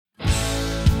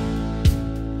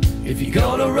If you're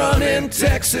gonna run in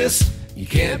Texas, you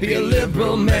can't be a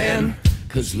liberal man,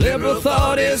 'cause liberal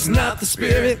thought is not the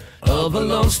spirit of a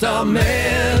Lone Star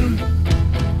man.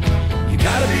 You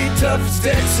gotta be tough as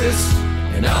Texas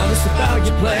and honest about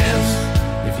your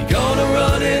plans. If you're gonna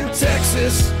run in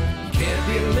Texas, you can't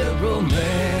be a liberal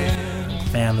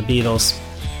man. Man, the Beatles.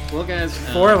 Well, guys,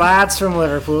 Four lads from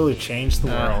Liverpool who changed the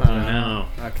world. I know.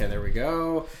 Okay, there we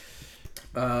go.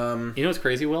 You know what's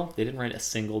crazy, Will? They didn't write a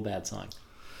single bad song.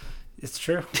 It's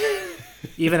true.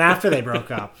 Even after they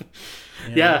broke up.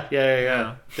 Yeah.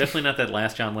 Definitely not that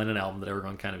last John Lennon album that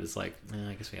everyone kind of is like,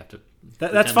 I guess we have to.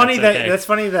 That's funny that's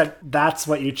funny that that's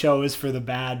what you chose for the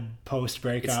bad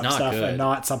post-breakup stuff, good. and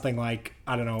not something like,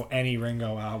 I don't know, any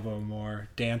Ringo album or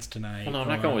Dance Tonight. Well, no, I'm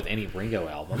not going with any Ringo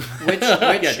album. Which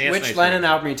Lennon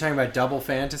album are you talking about? Double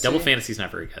Fantasy? Double Fantasy's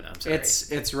not very good. I'm sorry.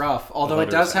 It's rough, although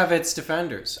it does have its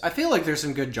defenders. I feel like there's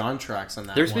some good John tracks on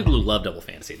that. There's one. people who love Double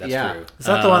Fantasy. That's true. Is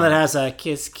that the one that has a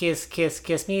kiss, kiss, kiss,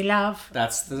 kiss me, love?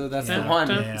 That's the one.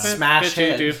 Yeah. Smash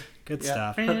hit. Good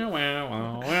stuff.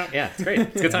 Yeah, it's great.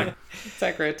 It's a good song.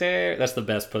 Secretary. That's the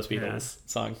best post-Beatles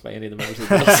song by any of the members of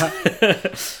the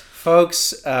Beatles.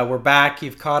 Folks, we're back.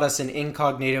 You've caught us in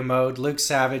incognito mode. Luke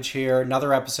Savage here.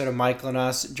 Another episode of Michael and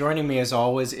Us. Joining me as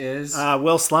always is...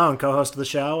 Will Sloan, co-host of the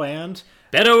show, and...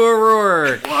 Beto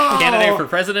O'Rourke, candidate for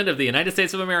President of the United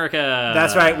States of America.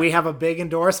 That's right. We have a big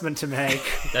endorsement to make.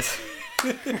 That's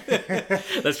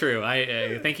true.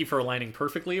 I thank you for aligning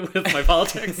perfectly with my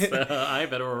politics. I,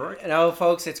 Beto O'Rourke. No,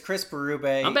 folks, it's Chris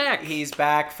Berube. I'm back. He's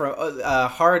back from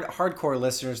hardcore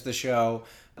listeners of the show.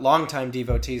 Longtime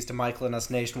devotees to Michael and Us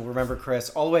Nation will remember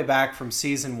Chris all the way back from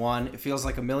season 1. It feels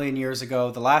like a million years ago.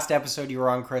 The last episode you were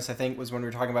on, Chris, I think, was when we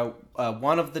were talking about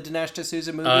one of the Dinesh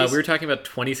D'Souza movies. We were talking about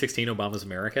 2016 Obama's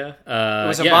America. It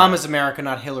was Obama's America,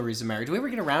 not Hillary's America. Did we ever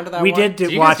get around to that we one?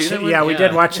 did watch. Yeah, we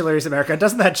did watch Hillary's America.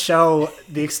 Doesn't that show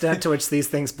the extent to which these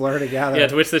things blur together? Yeah,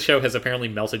 to which this show has apparently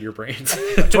melted your brains.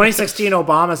 2016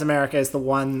 Obama's America is the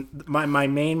one. My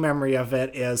main memory of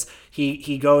it is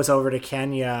he goes over to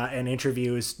Kenya and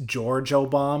interviews George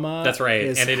Obama. That's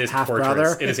right, and it is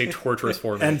torturous. It is a torturous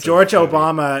format. And George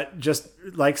Obama just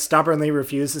stubbornly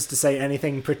refuses to say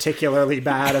anything particularly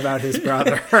bad about his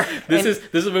brother. This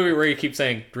is a movie where he keeps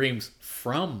saying dreams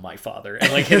from my father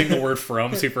and hitting the word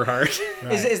from super hard.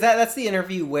 Right. Is that's the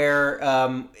interview where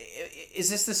is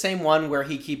this the same one where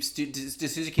he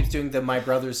D'Souza keeps doing the my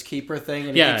brother's keeper thing?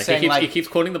 And he keeps saying, he keeps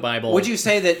quoting the Bible. Would you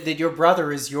say that your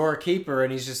brother is your keeper?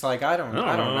 And he's just like, I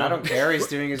don't care. He's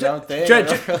doing his own thing.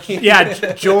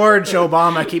 George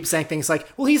Obama keeps saying things like,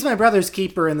 well, he's my brother's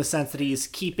keeper in the sense that he's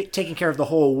taking care of the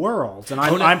whole world, and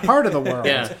I'm part of the world.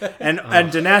 And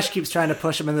Dinesh keeps trying to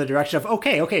push him in the direction of,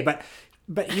 okay, but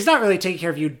he's not really taking care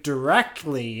of you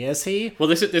directly, is he? Well,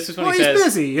 this is when he he's says...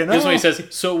 busy, you know? This is when he says,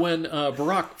 so when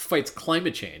Barack fights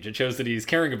climate change, it shows that he's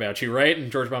caring about you, right? And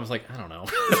George Obama's like, I don't know.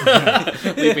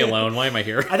 Leave me alone. Why am I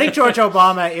here? I think George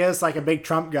Obama is like a big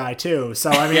Trump guy, too.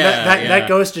 So, I mean, that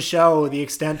goes to show the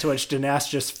extent to which Dinesh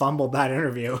just fumbled that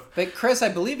interview. But, Chris, I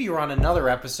believe you were on another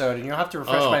episode, and you'll have to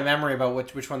refresh my memory about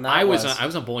which one that was. I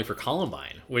was on Bowling for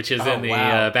Columbine, which is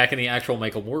back in the actual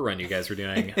Michael Moore run you guys were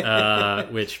doing,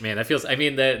 which, man, that feels... I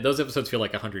mean, those episodes feel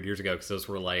like 100 years ago because those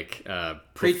were before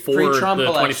Pre-Trump the election.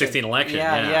 2016 election.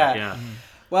 Yeah.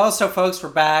 Well, so folks, we're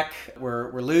back.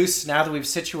 We're loose now that we've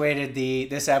situated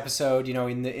this episode,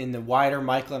 in the wider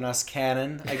Michael and Us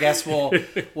canon. I guess we'll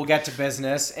get to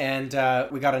business, and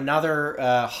we got another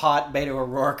hot Beto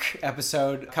O'Rourke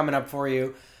episode coming up for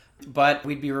you. But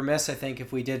we'd be remiss, I think,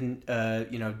 if we didn't,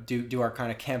 do our kind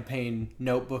of campaign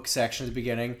notebook section at the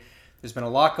beginning. There's been a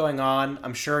lot going on.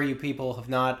 I'm sure you people have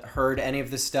not heard any of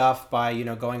this stuff by,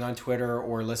 going on Twitter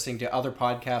or listening to other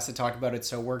podcasts that talk about it.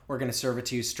 So we're going to serve it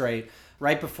to you straight.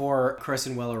 Right before Chris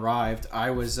and Will arrived, I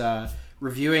was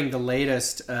reviewing the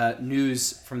latest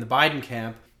news from the Biden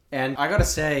camp. And I got to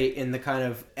say, in the kind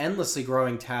of endlessly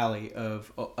growing tally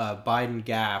of Biden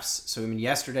gaffes. So, I mean,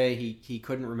 yesterday he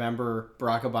couldn't remember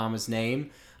Barack Obama's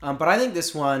name. But I think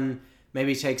this one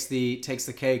maybe takes the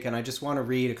cake, and I just want to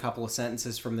read a couple of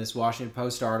sentences from this Washington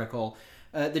Post article.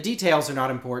 The details are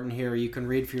not important here. You can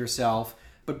read for yourself.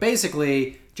 But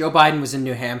basically, Joe Biden was in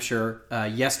New Hampshire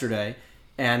yesterday,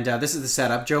 and this is the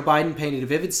setup. Joe Biden painted a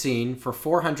vivid scene for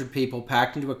 400 people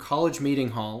packed into a college meeting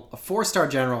hall. A 4-star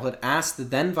general had asked the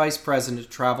then vice president to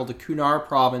travel to Kunar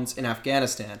province in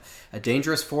Afghanistan, a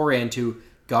dangerous foray into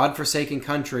God-forsaken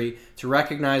country, to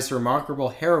recognize the remarkable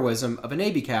heroism of a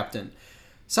Navy captain.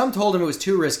 Some told him it was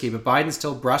too risky, but Biden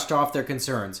still brushed off their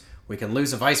concerns. We can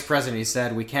lose a vice president, he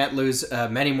said. We can't lose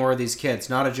many more of these kids.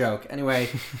 Not a joke. Anyway,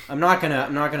 I'm not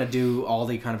gonna do all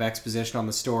the kind of exposition on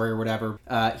the story or whatever.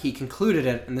 He concluded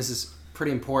it, and this is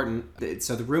pretty important.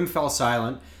 So the room fell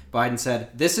silent. Biden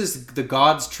said, "This is the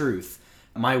God's truth.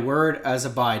 My word as a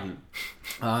Biden."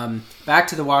 Back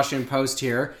to the Washington Post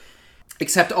here.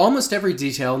 Except almost every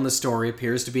detail in the story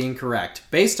appears to be incorrect.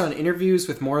 Based on interviews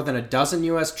with more than a dozen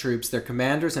U.S. troops, their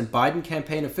commanders, and Biden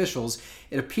campaign officials,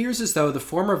 it appears as though the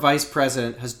former vice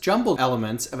president has jumbled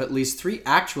elements of at least 3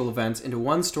 actual events into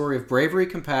one story of bravery,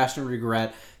 compassion, and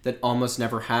regret that almost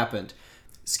never happened.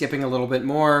 Skipping a little bit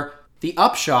more, the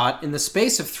upshot, in the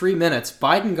space of 3 minutes,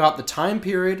 Biden got the time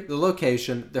period, the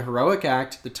location, the heroic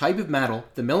act, the type of medal,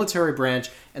 the military branch,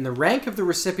 and the rank of the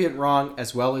recipient wrong,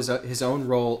 as well as his own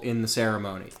role in the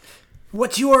ceremony.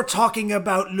 What you are talking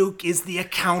about, Luke, is the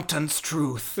accountant's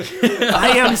truth. I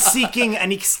am seeking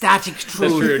an ecstatic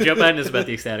truth. That's true. Joe Biden is about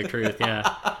the ecstatic truth,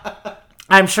 yeah.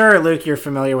 I'm sure, Luke, you're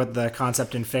familiar with the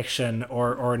concept in fiction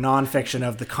or nonfiction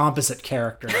of the composite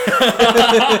character.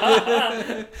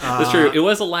 That's true. It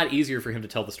was a lot easier for him to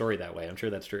tell the story that way. I'm sure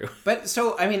that's true. But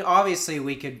so, I mean, obviously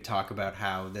we could talk about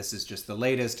how this is just the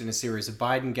latest in a series of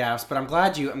Biden gaffes, but I'm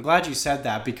glad you said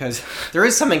that, because there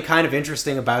is something kind of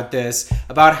interesting about this,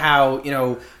 about how, you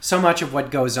know, so much of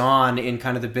what goes on in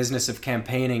kind of the business of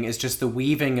campaigning is just the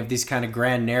weaving of these kind of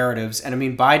grand narratives. And I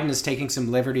mean, Biden is taking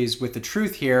some liberties with the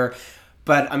truth here.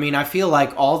 But, I mean, I feel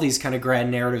like all these kind of grand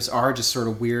narratives are just sort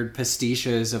of weird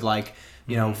pastiches of, like,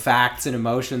 you know, facts and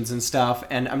emotions and stuff.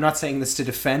 And I'm not saying this to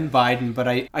defend Biden, but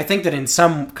I think that in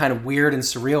some kind of weird and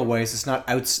surreal ways, it's not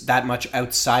that much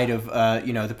outside of,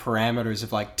 you know, the parameters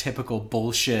of, like, typical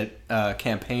bullshit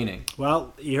campaigning.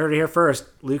 Well, you heard it here first.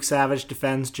 Luke Savage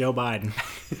defends Joe Biden.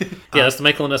 Yeah, that's the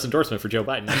Michael and Us endorsement for Joe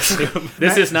Biden.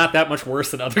 This is not that much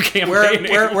worse than other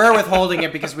campaigning. We're withholding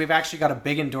it because we've actually got a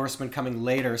big endorsement coming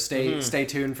later. Stay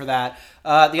tuned for that.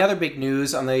 The other big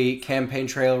news on the campaign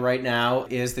trail right now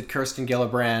is that Kirsten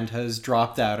Gillibrand has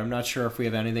dropped out. I'm not sure if we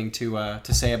have anything to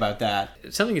say about that.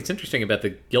 Something that's interesting about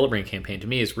the Gillibrand campaign to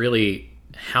me is really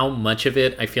how much of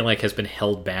it I feel like has been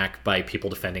held back by people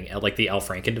defending, like the Al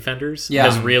Franken defenders,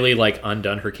 has really like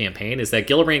undone her campaign. Is that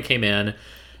Gillibrand came in,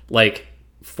 like,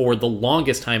 for the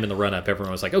longest time in the run-up,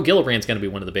 everyone was like, oh, Gillibrand's going to be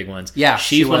one of the big ones. Yeah,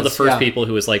 She's one of the first people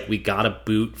who was like, we got to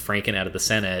boot Franken out of the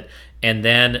Senate. And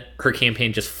then her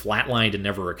campaign just flatlined and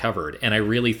never recovered. And I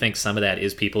really think some of that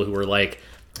is people who were like,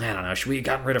 I don't know, should we have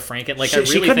gotten rid of Franken? Like,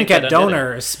 she couldn't get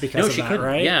donors because of that,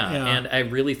 right? Yeah, and I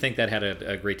really think that had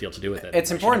a great deal to do with it.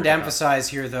 It's important to emphasize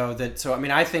here, though, that, so, I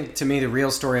mean, I think, to me, the real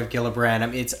story of Gillibrand, I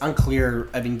mean, it's unclear.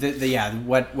 I mean,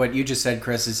 what you just said,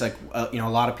 Chris, is like, you know,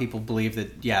 a lot of people believe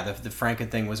that, the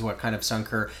Franken thing was what kind of sunk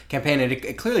her campaign, and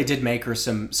it clearly did make her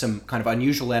some kind of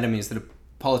unusual enemies that a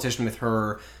politician with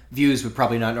her views would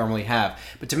probably not normally have.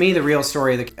 But to me, the real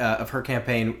story of her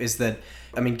campaign is that,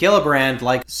 I mean, Gillibrand,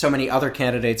 like so many other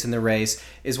candidates in the race,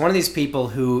 is one of these people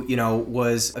who, you know,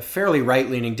 was a fairly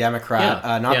right-leaning Democrat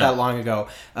that long ago.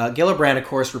 Gillibrand, of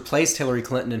course, replaced Hillary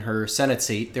Clinton in her Senate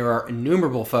seat. There are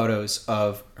innumerable photos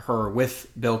of her with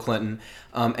Bill Clinton,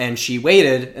 and she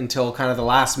waited until kind of the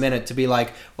last minute to be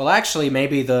like, well, actually,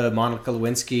 maybe the Monica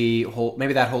Lewinsky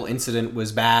maybe that whole incident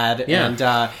was bad,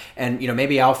 and you know,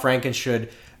 maybe Al Franken should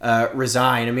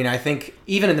resign. I mean, I think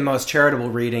even in the most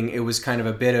charitable reading, it was kind of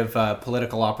a bit of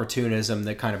political opportunism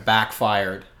that kind of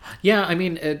backfired. Yeah, I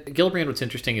mean, Gillibrand, what's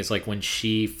interesting is, like, when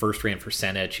she first ran for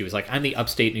Senate, she was like, I'm the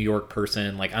upstate New York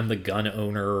person, like, I'm the gun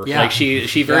owner. Yeah. Like,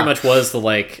 she very much was the,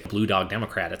 like, blue dog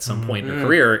Democrat at some point in her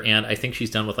career, and I think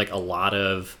she's done what, like, a lot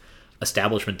of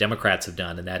establishment Democrats have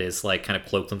done, and that is, like, kind of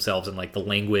cloak themselves in, like, the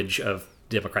language of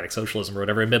democratic socialism or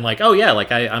whatever, and been like, oh yeah,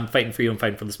 like I'm fighting for you, I'm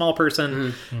fighting for the small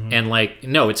person. And like,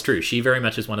 no, it's true, she very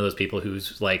much is one of those people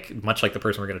who's like, much like the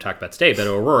person we're going to talk about today, Beto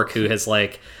O'Rourke, who has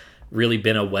like really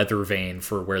been a weather vane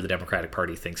for where the Democratic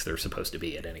Party thinks they're supposed to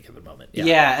be at any given moment.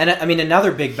 Yeah, and I mean,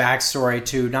 another big backstory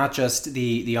to not just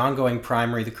the ongoing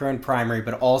primary, the current primary,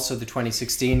 but also the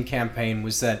 2016 campaign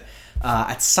was that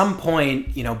at some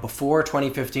point, you know, before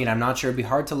 2015, I'm not sure, it'd be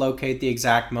hard to locate the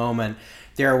exact moment,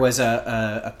 there was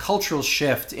a cultural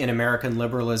shift in American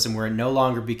liberalism where it no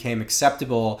longer became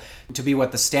acceptable to be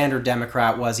what the standard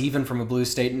Democrat was, even from a blue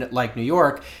state like New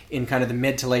York, in kind of the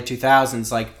mid to late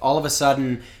 2000s. Like, all of a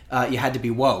sudden, you had to be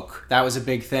woke. That was a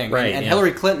big thing. Right, and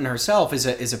Hillary Clinton herself is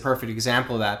a perfect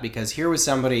example of that, because here was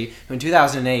somebody who in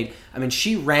 2008, I mean,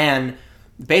 she ran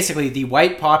basically the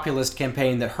white populist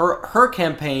campaign that her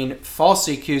campaign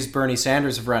falsely accused Bernie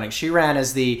Sanders of running. She ran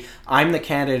as I'm the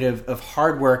candidate of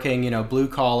hardworking, you know, blue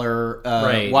collar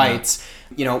whites,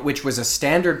 you know, which was a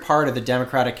standard part of the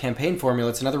Democratic campaign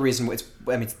formula. It's another reason. It's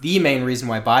the main reason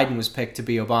why Biden was picked to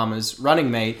be Obama's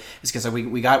running mate, is because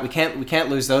we can't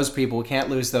lose those people. We can't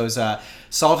lose those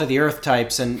salt of the earth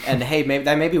types. And hey,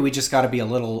 maybe we just got to be a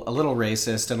little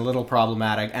racist and a little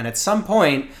problematic. And at some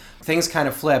point, things kind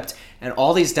of flipped, and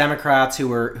all these Democrats who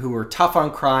were tough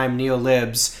on crime,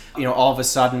 neo-libs, all of a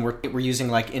sudden we're using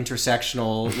like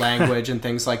intersectional language and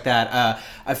things like that.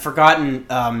 I've forgotten.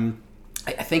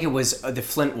 I think it was the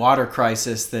Flint water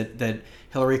crisis that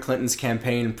Hillary Clinton's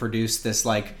campaign produced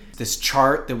this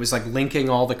chart that was like linking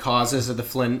all the causes of the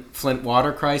Flint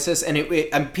water crisis,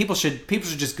 and people should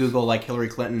just Google like Hillary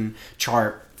Clinton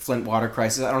chart Flint water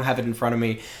crisis. I don't have it in front of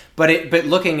me, but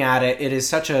looking at it, it is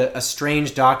such a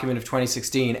strange document of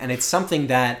 2016, and it's something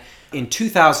that in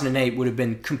 2008 would have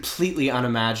been completely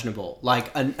unimaginable. Like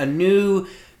a new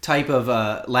type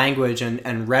of language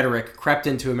and rhetoric crept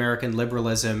into American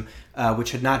liberalism,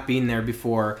 which had not been there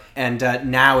before. And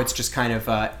now it's just kind of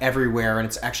everywhere, and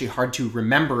it's actually hard to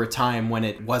remember a time when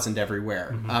it wasn't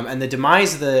everywhere. Mm-hmm. And the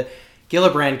demise of the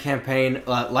Gillibrand campaign,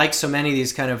 like so many of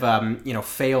these kind of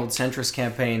failed centrist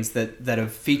campaigns that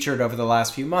have featured over the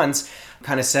last few months,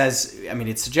 kind of says,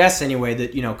 it suggests anyway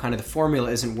that kind of the formula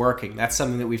isn't working. That's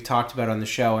something that we've talked about on the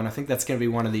show, and I think that's going to be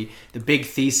one of the big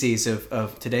theses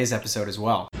of today's episode as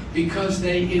well. Because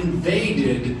they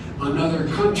invaded another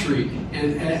country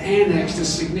and annexed a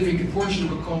significant portion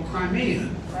of it called Crimea.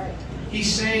 Right.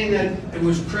 He's saying that it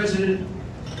was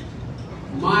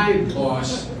my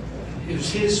boss. It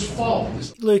was his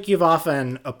fault. Luke, you've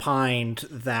often opined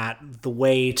that the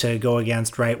way to go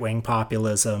against right-wing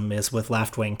populism is with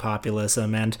left-wing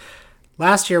populism, and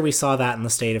last year we saw that in the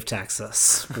state of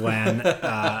Texas when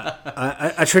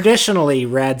a traditionally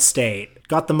red state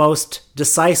got the most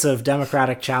decisive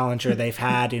Democratic challenger they've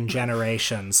had in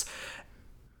generations.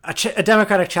 A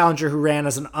Democratic challenger who ran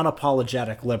as an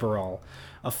unapologetic liberal,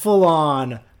 a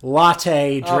full-on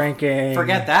latte drinking.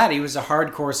 Forget that. He was a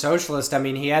hardcore socialist.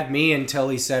 He had me until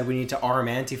he said we need to arm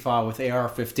Antifa with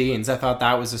AR-15s. I thought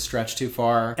that was a stretch too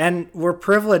far. And we're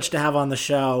privileged to have on the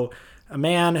show a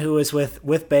man who was with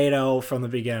Beto from the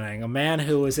beginning, a man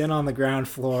who was in on the ground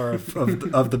floor of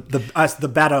the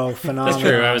Beto phenomenon. That's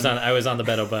true. I was on the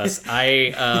Beto bus.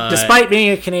 Despite being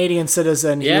a Canadian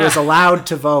citizen, he was allowed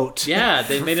to vote. Yeah,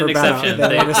 they made an exception.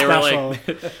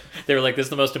 They were like, this is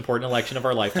the most important election of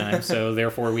our lifetime, so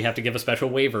therefore we have to give a special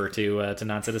waiver to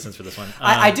non-citizens for this one.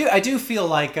 I do feel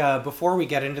like before we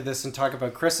get into this and talk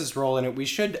about Chris's role in it, we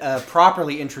should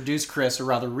properly introduce Chris, or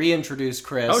rather reintroduce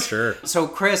Chris. Oh, sure. So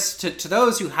Chris, to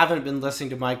those who haven't been listening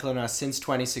to Michael and us since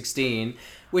 2016,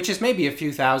 which is maybe a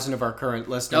few thousand of our current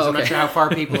listeners. Oh, okay. I'm not sure how far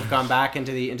people have gone back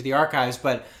into the archives,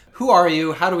 but who are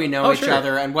you? How do we know each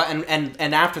other? And what?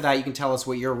 And after that, you can tell us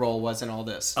what your role was in all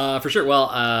this. For sure. Well,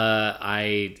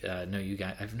 I know you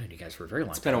guys. I've known you guys for a very long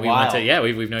time. It's been a while.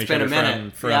 We've known each other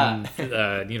from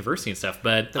university and stuff.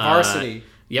 But the varsity.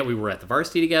 Yeah, we were at the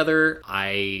varsity together.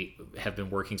 I have been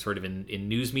working sort of in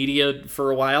news media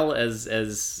for a while, as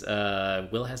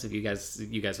Will has. You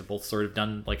guys have both sort of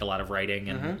done like a lot of writing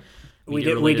and. Mm-hmm. We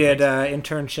did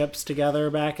internships together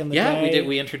back in the day. Yeah, we did.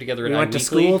 We interned together at iWeekly. We went to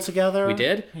school together. We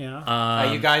did.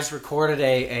 Yeah. You guys recorded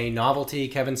a novelty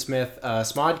Kevin Smith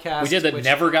Smodcast. We did that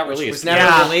never got released. Was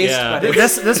never released. Yeah. But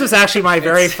this was actually my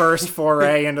very first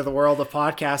foray into the world of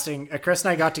podcasting. Chris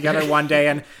and I got together one day,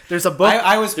 and there's a book.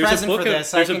 I was present for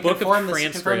this. There's a book of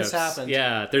transcripts. Happened.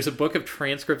 Yeah, there's a book of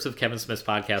transcripts of Kevin Smith's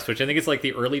podcast, which I think is like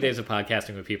the early days of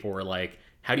podcasting when people were like,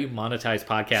 how do you monetize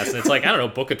podcasts? And it's like, I don't know,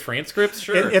 book of transcripts?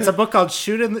 Sure. It's a book called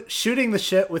Shooting the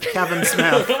Shit with Kevin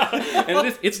Smith.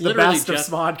 And it's the literally best just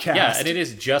of Smodcast. Yeah, and it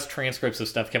is just transcripts of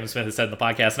stuff Kevin Smith has said in the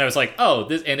podcast. And I was like, oh,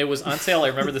 this, and it was on sale. I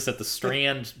remember this at the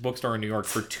Strand bookstore in New York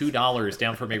for $2,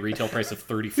 down from a retail price of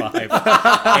 $35.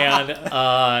 And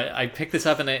I picked this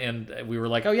up, and we were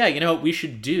like, oh yeah, we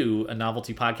should do a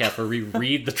novelty podcast where we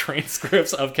read the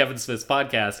transcripts of Kevin Smith's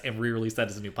podcast and re-release that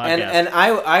as a new podcast. And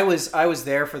I was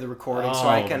there for the recording,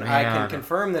 so I can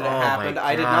confirm that it happened.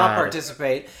 I did not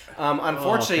participate.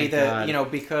 Unfortunately,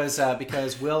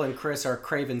 because Will and Chris are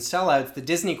craven sellouts, the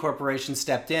Disney Corporation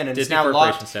stepped in, and Disney it's now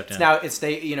locked. Stepped in. It's now it's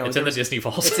in the Disney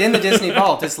vault. It's in the Disney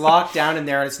vault. It's locked down in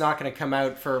there, and it's not going to come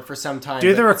out for some time.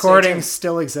 Do the recordings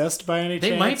still exist by any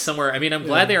chance? They might somewhere. I mean, I'm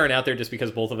glad they aren't out there just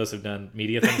because both of us have done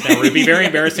media things now. It would be very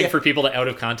embarrassing for people to out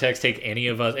of context take any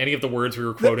of the words we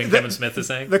were quoting Kevin Smith is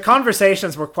saying. The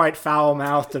conversations were quite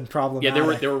foul-mouthed and problematic.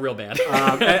 Yeah, they were real bad.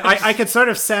 I could sort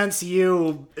of sense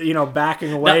you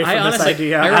backing away from this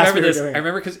idea. I remember this. I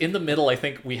remember because in the middle, I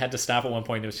think we had to stop at one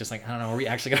point. It was just like, I don't know, are we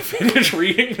actually going to finish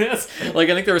reading this? Like,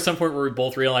 I think there was some point where we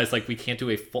both realized like we can't do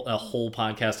a whole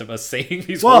podcast of us saying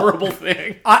these horrible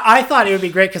things. I thought it would be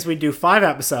great because we'd do 5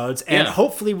 episodes, and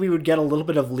hopefully we would get a little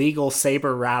bit of legal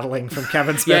saber rattling from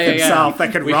Kevin Smith himself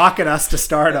that could rocket us to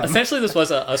stardom. Essentially, this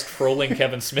was us trolling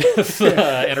Kevin Smith's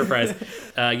enterprise.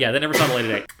 They never saw the light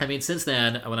of day. I mean, since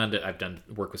then, I've done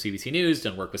work with CBC News,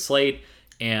 done work with Slate,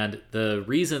 And the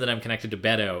reason that I'm connected to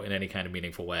Beto in any kind of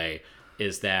meaningful way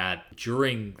is that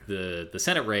during the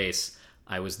Senate race,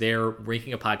 I was there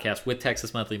making a podcast with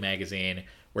Texas Monthly Magazine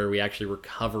where we actually were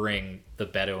covering the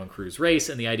Beto and Cruz race.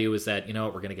 And the idea was that, you know,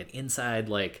 we're going to get inside,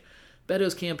 like,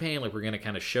 Beto's campaign. Like, we're going to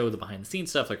kind of show the behind-the-scenes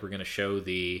stuff. Like, we're going to show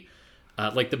the...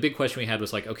 like, the big question we had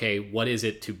was, like, okay, what is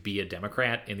it to be a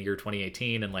Democrat in the year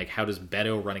 2018? And, like, how does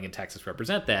Beto running in Texas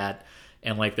represent that?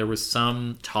 And, like, there was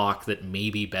some talk that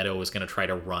maybe Beto was going to try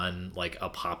to run, like, a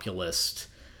populist,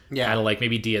 kind of like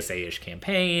maybe DSA-ish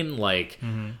campaign, like,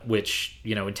 which,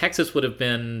 you know, in Texas would have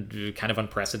been kind of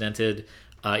unprecedented.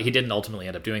 He didn't ultimately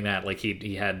end up doing that. Like,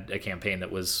 he had a campaign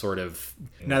that was sort of...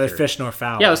 Neither fish nor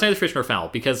fowl. Yeah, it was neither fish nor fowl,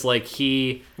 because, like,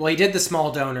 he... Well, he did the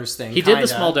small donors thing. He did the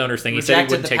small donors thing. He said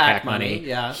he wouldn't take PAC money.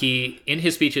 Yeah. In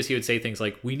his speeches, he would say things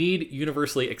like, we need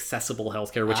universally accessible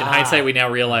healthcare, which in hindsight, we now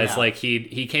realize, like,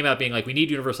 he came out being like, we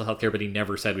need universal healthcare, but he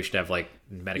never said we should have, like,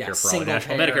 Medicare for all,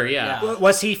 national Medicare,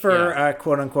 Was he for,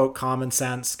 quote-unquote, common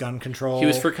sense gun control? He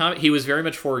was he was very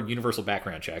much for universal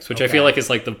background checks, which I feel like is,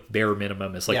 like, the bare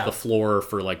minimum, is, like, the floor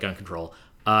for, like, gun control.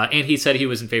 And he said he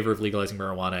was in favor of legalizing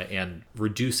marijuana and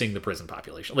reducing the prison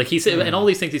population. Like, he said, and all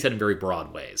these things he said in very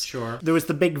broad ways. Sure. There was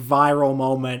the big viral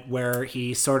moment where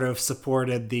he sort of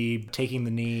supported the taking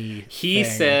the knee He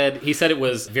said it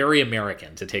was very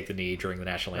American to take the knee during the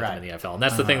national anthem in the NFL. And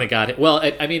that's the thing that got it. Well,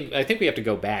 I mean, I think we have to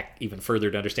go back even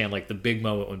further to understand, like, the big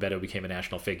moment when Beto became a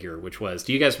national figure, which was,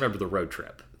 do you guys remember the road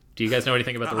trip? Do you guys know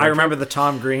anything about the road I remember trip? the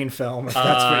Tom Green film. If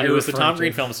that's what it was the Tom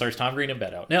Green film that stars Tom Green and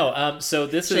Beto. No, so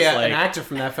this is like... an actor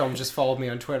from that film just followed me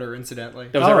on Twitter, incidentally.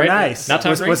 Was that right? Nice. Not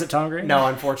Tom Green? Was it Tom Green? No,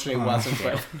 unfortunately it wasn't.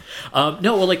 But...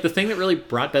 no, well, like, the thing that really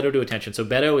brought Beto to attention... So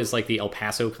Beto is, like, the El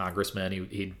Paso congressman.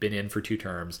 He'd been in for 2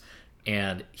 terms.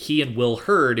 And he and Will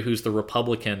Hurd, who's the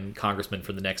Republican congressman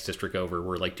from the next district over,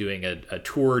 were, like, doing a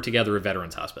tour together of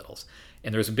veterans hospitals.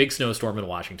 And there was a big snowstorm in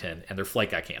Washington, and their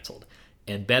flight got canceled.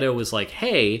 And Beto was like,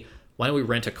 hey... why don't we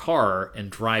rent a car and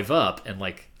drive up and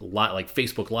like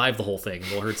Facebook Live the whole thing?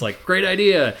 And Will Hurd's like, great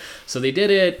idea. So they did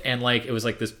it, and like it was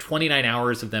like this 29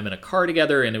 hours of them in a car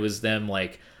together, and it was them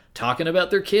like talking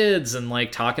about their kids and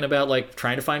like talking about like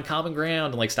trying to find common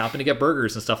ground and like stopping to get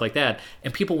burgers and stuff like that.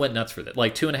 And people went nuts for that.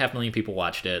 Like 2.5 million people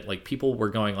watched it. Like people were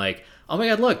going like, oh my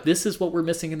God, look, this is what we're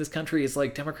missing in this country, is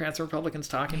like Democrats and Republicans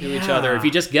talking to each other. If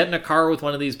you just get in a car with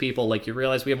one of these people, like you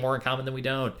realize we have more in common than we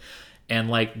don't. And,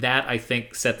 like, that, I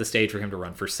think, set the stage for him to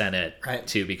run for Senate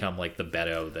to become, like, the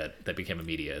Beto that became a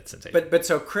media sensation. But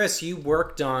so, Chris, you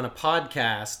worked on a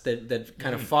podcast that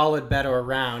kind of followed Beto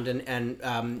around,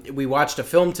 and we watched a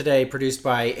film today produced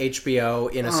by HBO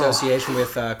in association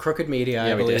with Crooked Media,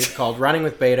 I believe, called Running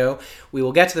with Beto. We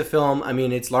will get to the film. I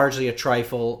mean, it's largely a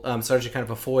trifle, so it's kind of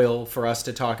a foil for us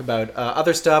to talk about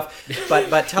other stuff.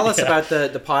 But tell us about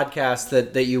the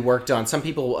podcast that you worked on. Some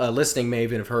people listening may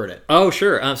even have heard it. Oh,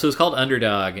 sure. So it's called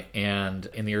Underdog, and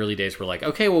in the early days we're like,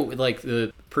 okay, well, like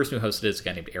the person who hosted it is a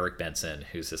guy named Eric Benson,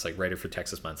 who's this like writer for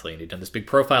Texas Monthly, and he'd done this big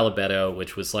profile of Beto,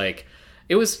 which was like,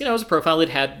 it was a profile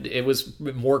it was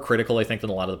more critical, I think, than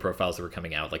a lot of the profiles that were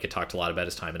coming out. Like, it talked a lot about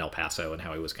his time in El Paso and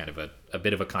how he was kind of a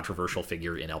bit of a controversial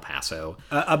figure in El Paso.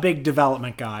 A big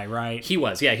development guy, right? He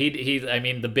was, yeah. He I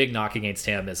mean, the big knock against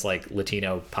him is like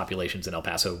Latino populations in El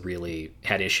Paso really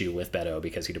had issue with Beto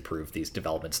because he'd approved these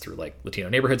developments through like Latino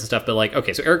neighborhoods and stuff. But like,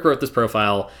 okay, so Eric wrote this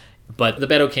profile, but the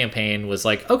Beto campaign was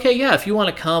like, okay, yeah, if you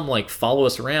want to come like follow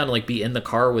us around, like be in the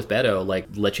car with Beto, like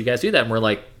let you guys do that. And we're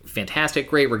like, fantastic,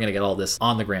 great, we're gonna get all this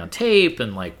on the ground tape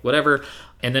and like whatever.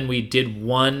 And then we did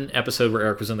one episode where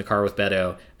Eric was in the car with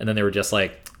Beto, and then they were just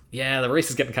like, yeah, the race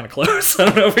is getting kind of close. I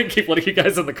don't know if we can keep letting you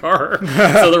guys in the car.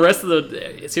 So the rest of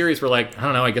the series were like, I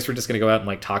don't know, I guess we're just going to go out and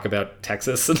like talk about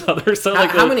Texas and others. So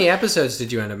how many episodes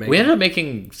did you end up making? We ended up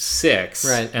making 6.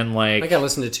 Right. And like, I got to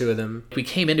listen to 2 of them. We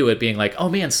came into it being like, oh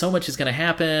man, so much is going to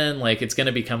happen. Like, it's going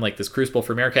to become like this crucible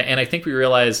for America. And I think we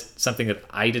realized something that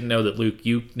I didn't know that, Luke,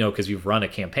 you know, because you've run a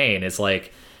campaign, is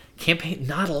like,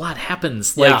 not a lot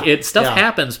happens. Like, stuff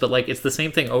happens, but like, it's the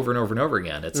same thing over and over and over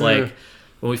again. It's like,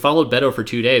 when we followed Beto for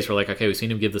 2 days, we're like, okay, we've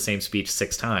seen him give the same speech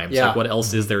 6 times. Like, what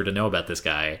else is there to know about this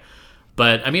guy?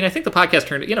 But, I mean, I think the podcast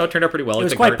turned out pretty well. It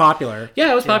was quite popular.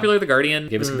 Yeah, it was popular. The Guardian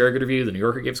gave us a very good review. The New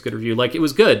Yorker gave us a good review. Like, it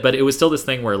was good, but it was still this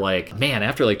thing where, like, man,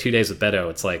 after, like, 2 days with Beto,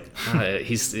 it's like,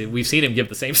 we've seen him give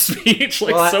the same speech,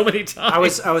 so many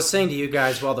times. I was saying to you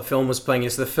guys while the film was playing,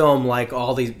 is the film, like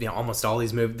all these, almost all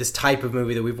these movies, this type of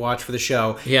movie that we've watched for the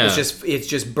show, it's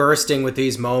just bursting with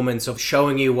these moments of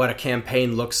showing you what a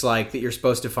campaign looks like that you're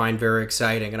supposed to find very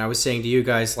exciting. And I was saying to you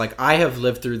guys, like, I have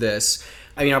lived through this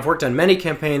I mean, I've worked on many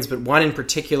campaigns, but one in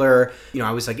particular,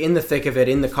 I was like in the thick of it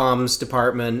in the comms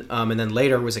department, and then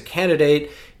later was a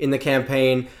candidate in the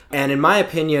campaign. And in my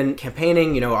opinion,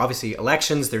 campaigning, obviously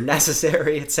elections, they're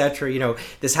necessary, etc.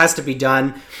 This has to be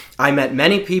done. I met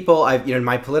many people, in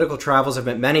my political travels, I've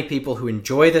met many people who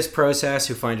enjoy this process,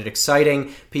 who find it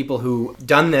exciting, people who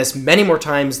done this many more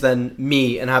times than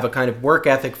me and have a kind of work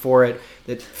ethic for it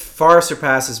that far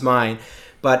surpasses mine.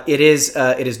 But it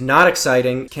is not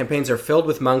exciting. Campaigns are filled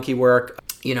with monkey work.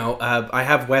 I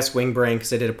have West Wing brain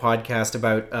because I did a podcast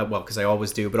about, because I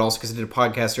always do, but also because I did a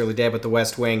podcast earlier today about the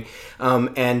West Wing.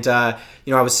 I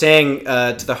was saying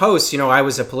to the host, I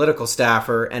was a political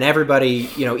staffer, and everybody,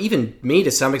 even me to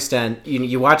some extent,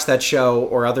 you watch that show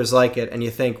or others like it, and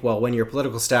you think, well, when you're a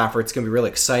political staffer, it's going to be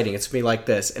really exciting. It's going to be like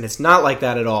this. And it's not like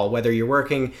that at all. Whether you're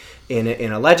working in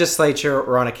a legislature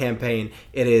or on a campaign,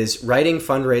 it is writing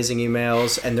fundraising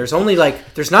emails, and there's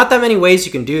not that many ways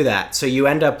you can do that. So you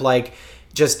end up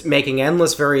just making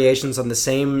endless variations on the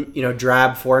same,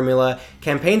 drab formula.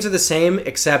 Campaigns are the same,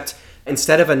 except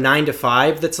instead of a 9 to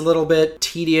 5 that's a little bit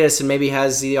tedious and maybe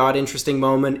has the odd interesting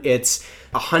moment, it's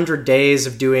 100 days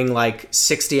of doing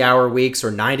 60-hour weeks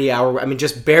or 90-hour,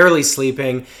 just barely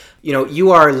sleeping.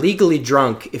 You are legally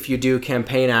drunk if you do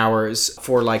campaign hours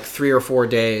for 3 or 4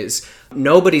 days.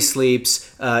 Nobody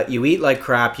sleeps. You eat like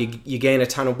crap. You gain a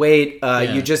ton of weight.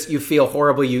 You feel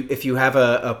horrible. If you have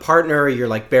a partner, you're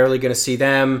barely going to see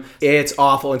them. It's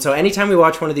awful. And so anytime we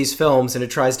watch one of these films and it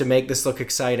tries to make this look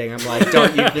exciting, I'm like,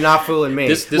 you're not fooling me.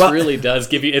 This really does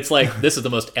give you. It's this is the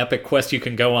most epic quest you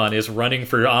can go on is running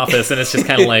for office, and it's just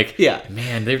kind of yeah,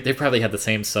 man, they probably had the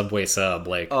same Subway sub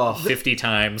 50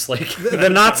 times. The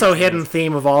not so hidden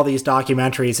theme of all these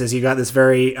documentaries is you got this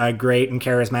very great and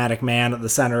charismatic man at the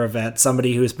center of it.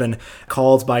 Somebody who's been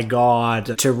called by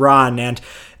God to run, and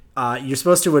you're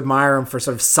supposed to admire him for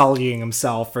sort of sullying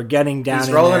himself, for getting down.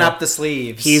 He's rolling up the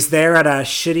sleeves. He's there at a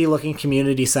shitty-looking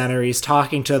community center. He's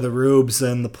talking to the rubes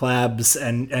and the plebs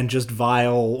and just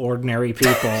vile, ordinary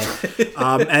people.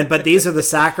 But these are the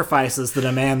sacrifices that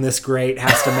a man this great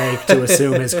has to make to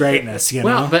assume his greatness.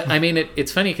 Well, but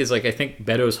it's funny because I think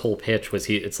Beto's whole pitch was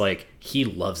he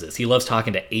loves this. He loves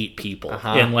talking to 8 people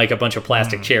in a bunch of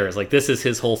plastic chairs. This is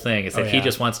his whole thing. Is that he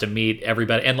just wants to meet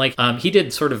everybody. And he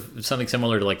did sort of something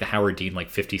similar to the Howard Dean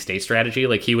 50 state strategy.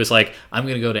 He was I'm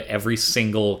going to go to every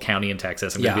single county in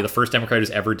Texas. I'm going to be the first Democrat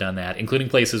who's ever done that, including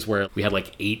places where we had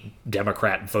 8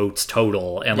 Democrat votes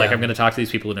total. And I'm going to talk to these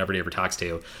people who nobody ever talks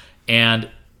to. And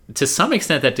to some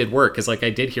extent that did work because I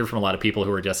did hear from a lot of people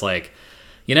who were just I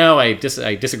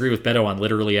disagree with Beto on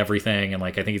literally everything, and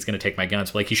I think he's going to take my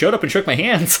guns. But he showed up and shook my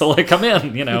hand, so come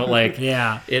in,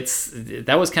 yeah.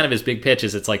 That was kind of his big pitch.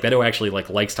 Is it's Beto actually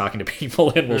likes talking to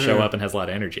people and will show up and has a lot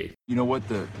of energy. You know what?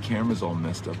 The camera's all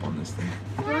messed up on this thing.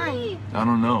 Why? I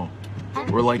don't know.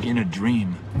 We're in a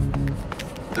dream.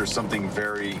 There's something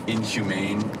very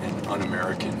inhumane and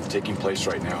un-American taking place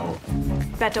right now.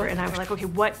 Beto and I were okay,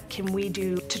 what can we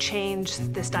do to change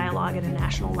this dialogue at a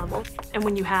national level? And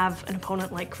when you have an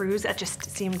opponent like Cruz, that just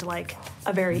seemed like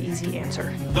a very easy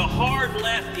answer. The hard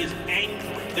left is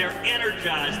angry, they're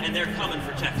energized, and they're coming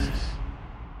for Texas.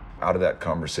 Out of that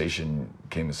conversation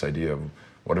came this idea of,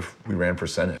 what if we ran for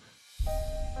Senate?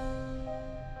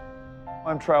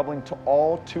 I'm traveling to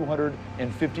all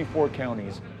 254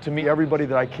 counties to meet everybody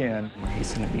that I can.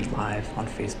 He's gonna be live on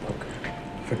Facebook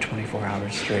for 24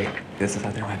 hours straight. This is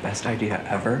either my best idea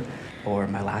ever or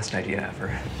my last idea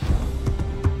ever.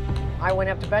 I went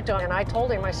up to Beto and I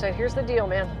told him, I said, here's the deal,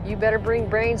 man. You better bring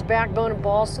brains, backbone, and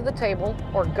balls to the table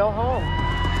or go home.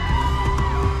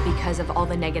 Because of all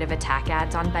the negative attack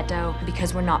ads on Beto,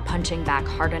 because we're not punching back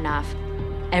hard enough,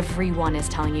 everyone is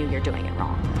telling you you're doing it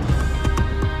wrong.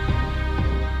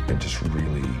 I just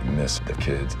really miss the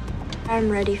kids. I'm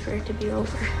ready for it to be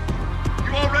over.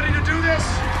 You all ready to do this?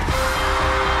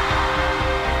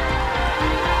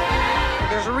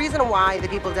 There's a reason why the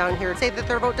people down here say that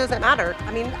their vote doesn't matter.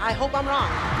 I hope I'm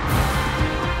wrong.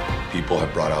 People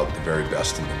have brought out the very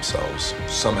best in themselves.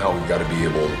 Somehow we've got to be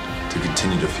able to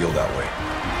continue to feel that way.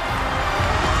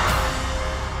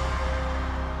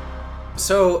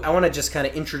 So I want to just kind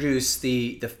of introduce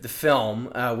the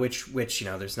film, which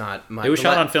there's not much. It was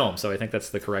shot on film, so I think that's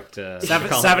the correct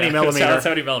 70 millimeter.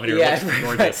 70 millimeter. Yeah,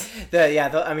 gorgeous.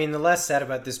 The less said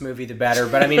about this movie, the better.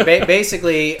 But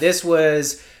basically, this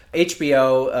was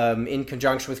HBO, in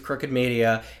conjunction with Crooked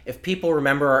Media, if people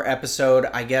remember our episode,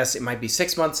 I guess it might be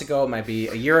 6 months ago, it might be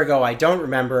a year ago, I don't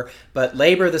remember, but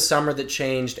Labour, the Summer That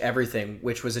Changed Everything,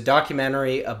 which was a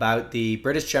documentary about the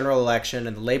British general election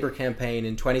and the Labour campaign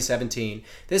in 2017.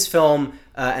 This film,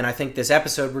 and I think this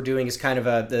episode we're doing is kind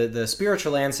of the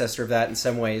spiritual ancestor of that in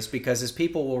some ways, because as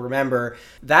people will remember,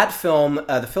 that film,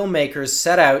 the filmmakers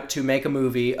set out to make a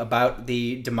movie about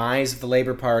the demise of the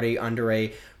Labour Party under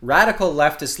a radical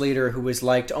leftist leader who was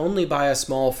liked only by a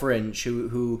small fringe,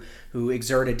 who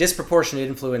exerted disproportionate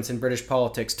influence in British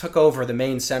politics, took over the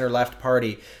main center-left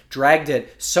party, dragged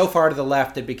it so far to the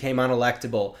left that it became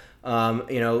unelectable.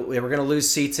 They were going to lose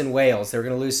seats in Wales. They were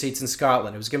going to lose seats in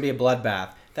Scotland. It was going to be a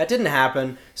bloodbath. That didn't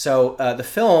happen, so the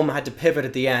film had to pivot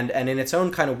at the end, and in its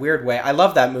own kind of weird way, I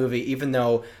love that movie, even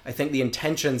though I think the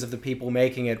intentions of the people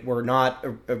making it were not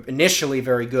initially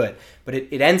very good. But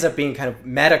it ends up being kind of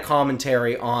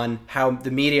meta-commentary on how the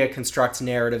media constructs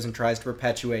narratives and tries to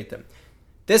perpetuate them.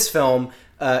 This film,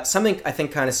 something I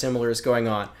think kind of similar is going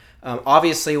on.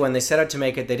 Obviously, when they set out to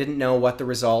make it, they didn't know what the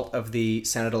result of the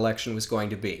Senate election was going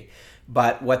to be.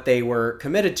 But what they were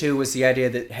committed to was the idea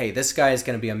that, hey, this guy is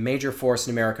going to be a major force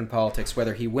in American politics,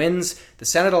 whether he wins the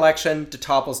Senate election to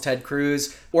topples Ted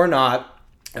Cruz or not.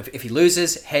 If he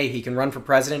loses, hey, he can run for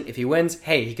president. If he wins,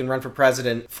 hey, he can run for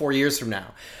president 4 years from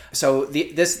now. So the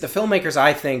filmmakers,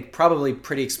 I think, probably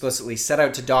pretty explicitly set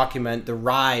out to document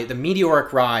the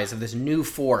meteoric rise of this new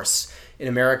force in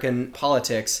American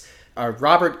politics.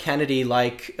 Robert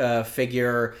Kennedy-like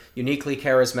figure, uniquely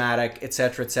charismatic,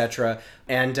 etc., etc.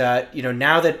 And,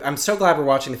 now that I'm so glad we're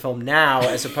watching the film now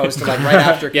as opposed to right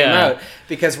after it came out,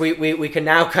 because we can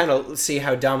now kind of see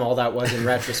how dumb all that was in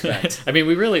retrospect. I mean,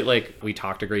 we really, we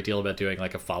talked a great deal about doing a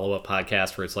follow-up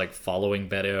podcast where it's following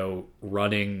Beto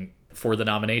running for the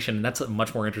nomination. And that's a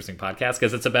much more interesting podcast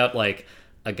because it's about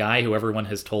a guy who everyone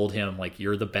has told him,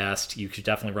 you're the best, you should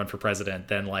definitely run for president,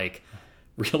 then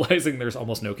realizing there's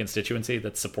almost no constituency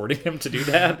that's supporting him to do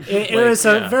that. It was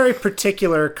a very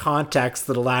particular context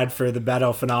that allowed for the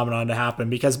Beto phenomenon to happen,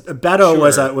 because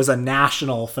Beto was a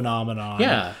national phenomenon.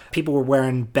 Yeah. People were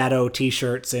wearing Beto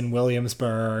t-shirts in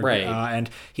Williamsburg. Right. And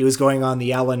he was going on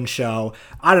the Ellen show.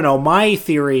 I don't know. My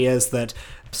theory is that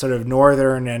sort of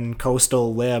northern and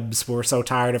coastal libs were so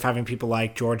tired of having people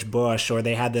like George Bush, or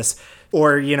they had this,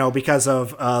 or, because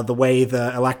of the way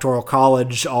the Electoral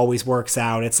College always works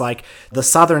out, it's the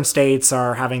southern states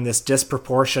are having this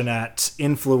disproportionate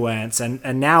influence,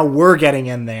 and now we're getting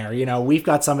in there. We've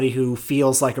got somebody who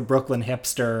feels like a Brooklyn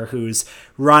hipster, who's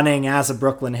running as a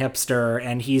Brooklyn hipster,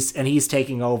 and he's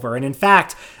taking over. And in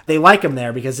fact, they like him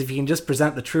there because if you can just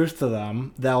present the truth to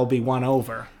them, they'll be won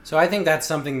over. So I think that's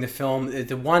something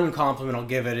the one compliment I'll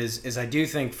give it is I do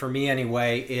think, for me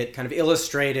anyway, it kind of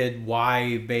illustrated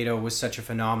why Beto was such a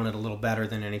phenomenon a little better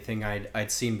than anything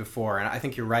I'd seen before. And I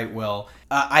think you're right, Will.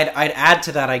 I'd add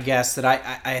to that, I guess, that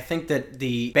I think that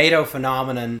the Beto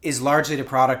phenomenon is largely the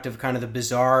product of kind of the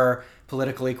bizarre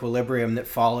political equilibrium that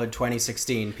followed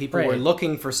 2016. People were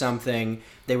looking for something.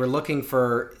 They were looking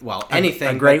for,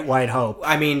 anything. A great white hope.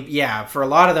 I mean, yeah, for a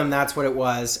lot of them, that's what it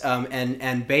was.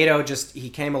 And Beto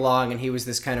he came along and he was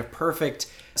this kind of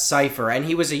perfect cipher, and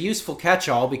he was a useful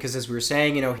catch-all because, as we were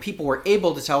saying, people were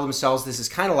able to tell themselves this is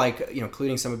kind of like,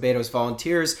 including some of Beto's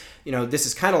volunteers, this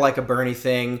is kind of like a Bernie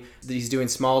thing, that he's doing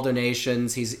small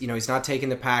donations, he's not taking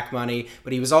the PAC money,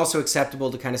 but he was also acceptable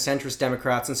to kind of centrist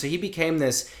Democrats, and so he became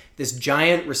this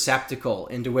giant receptacle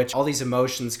into which all these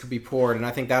emotions could be poured, and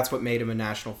I think that's what made him a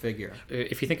national figure.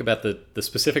 If you think about the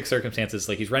specific circumstances,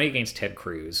 he's running against Ted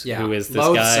Cruz, who is this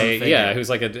loathsome guy, figure. Who's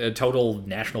a total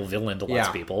national villain to lots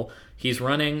of people. He's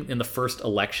running in the first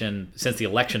election since the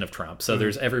election of Trump, so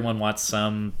everyone wants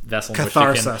some vessel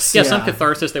catharsis. Some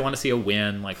catharsis. They want to see a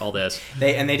win, all this.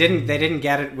 They didn't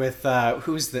get it with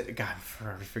who's the God?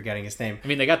 I'm forgetting his name. I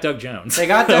mean, they got Doug Jones. They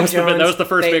got Doug Jones. That was the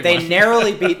first big one. They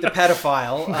narrowly beat the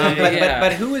pedophile.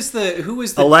 But who was the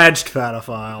alleged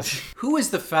pedophile? Who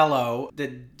is the fellow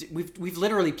that we've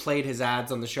literally played his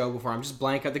ads on the show before? I'm just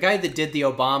blank out. The guy that did the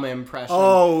Obama impression.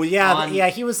 Oh yeah,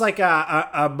 he was like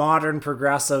a modern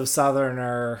progressive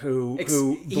Southerner who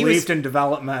believed in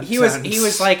development. He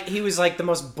was like the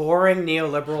most boring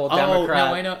neoliberal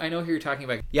Democrat. Oh no, I know who you're talking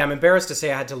about. Yeah, I'm embarrassed to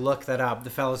say I had to look that up. The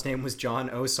fellow's name was Jon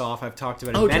Ossoff. I've talked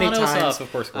about him many Jon times. Ossoff,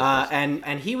 of course.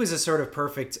 And he was a sort of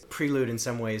perfect prelude in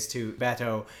some ways to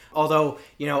Beto. Although,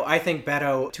 I think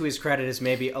Beto, to his credit, is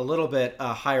maybe a little bit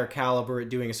higher caliber at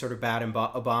doing a sort of bad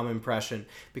Obama impression.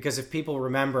 Because if people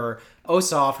remember,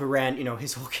 Ossoff, who ran,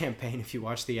 his whole campaign, if you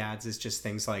watch the ads, is just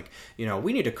things like,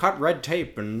 we need to cut red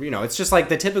tape. And, it's just like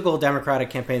the typical Democratic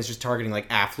campaign is just targeting like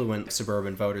affluent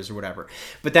suburban voters or whatever.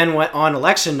 But then on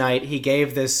election night, he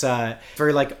gave this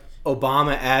very like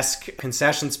Obama-esque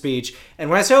concession speech. And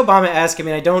when I say Obama-esque, I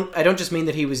mean, I don't just mean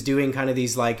that he was doing kind of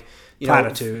these like,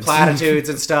 platitudes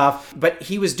and stuff, but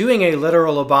he was doing a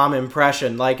literal Obama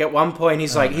impression. Like at one point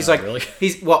really?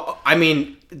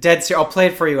 Dead serious. I'll play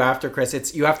it for you after,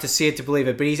 Chris. You have to see it to believe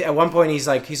it. But at one point he's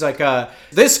like,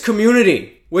 this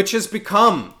community, which has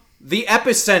become the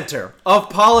epicenter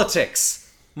of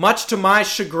politics, much to my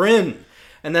chagrin.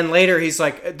 And then later he's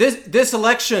like, this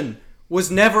election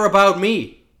was never about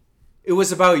me. It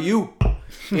was about you.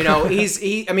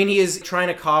 He is trying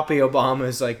to copy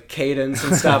Obama's like cadence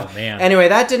and stuff. Oh, man. Anyway,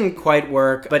 that didn't quite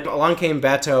work, but along came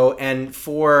Beto, and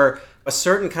for a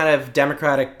certain kind of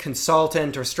Democratic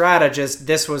consultant or strategist,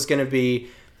 this was going to be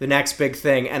the next big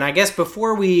thing. And I guess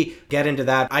before we get into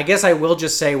that, I guess I will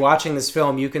just say, watching this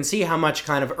film, you can see how much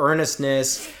kind of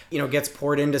earnestness, gets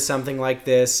poured into something like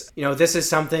this. This is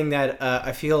something that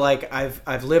I feel like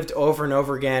I've lived over and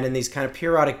over again in these kind of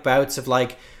periodic bouts of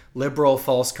like liberal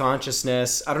false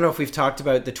consciousness. I don't know if we've talked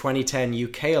about the 2010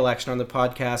 UK election on the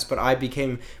podcast, but I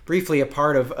became briefly a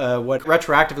part of what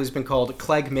retroactively has been called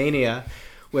Clegg-mania,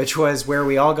 which was where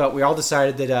we all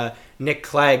decided that Nick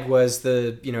Clegg was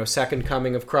the second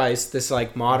coming of Christ, this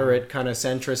like moderate kind of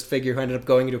centrist figure who ended up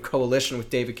going into a coalition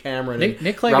with David Cameron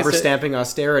Nick Clegg rubber stamping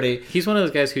austerity. He's one of those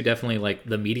guys who definitely like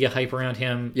the media hype around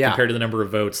him compared to the number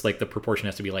of votes. Like the proportion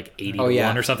has to be like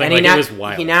 80-1 or something. And it was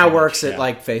wild. He now works at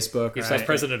like Facebook. He's vice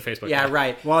president of Facebook. Yeah,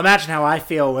 right. Well, imagine how I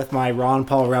feel with my Ron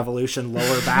Paul Revolution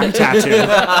lower back tattoo.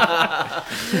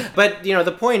 But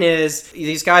the point is,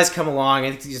 these guys come along,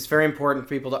 and it's very important for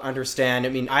people to understand. I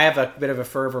mean, I have a bit of a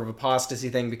fervor of apostasy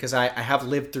thing because I have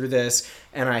lived through this,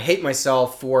 and I hate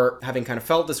myself for having kind of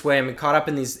felt this way. I'm caught up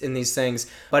in these things.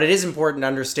 But it is important to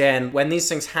understand when these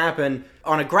things happen,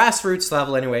 on a grassroots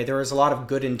level anyway, there is a lot of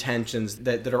good intentions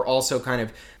that are also kind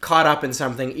of caught up in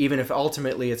something, even if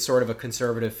ultimately it's sort of a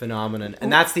conservative phenomenon.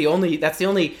 And that's the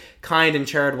only kind and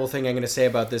charitable thing I'm going to say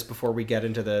about this before we get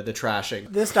into the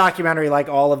trashing. This documentary, like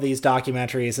all of these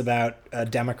documentaries about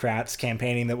Democrats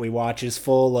campaigning that we watch, is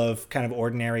full of kind of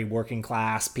ordinary working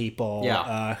class people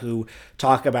who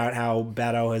talk about how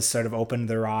Beto has sort of opened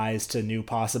their eyes to new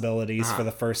possibilities for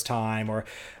the first time. Or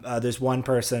there's one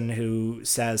person who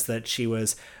says that she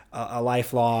was a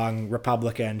lifelong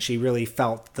Republican. She really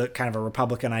felt the kind of a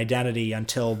Republican identity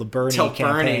until the Bernie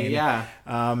campaign.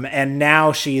 And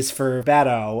now she's for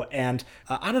Beto. And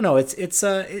I don't know, it's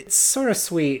sort of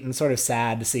sweet and sort of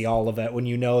sad to see all of it when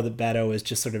you know that Beto is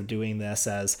just sort of doing this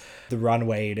as the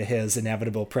runway to his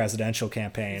inevitable presidential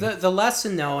campaign. The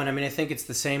lesson, though, and I mean, I think it's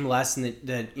the same lesson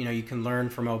that you can learn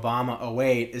from Obama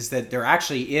 2008, is that there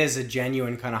actually is a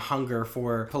genuine kind of hunger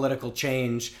for political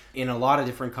change in a lot of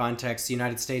different contexts, the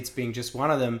United States being just one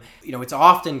of them. It's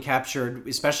often captured,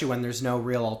 especially when there's no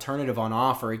real alternative on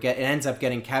offer. It ends up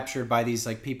getting captured by these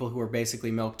like people who are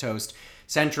basically milquetoast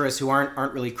centrists who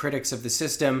aren't really critics of the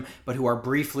system, but who are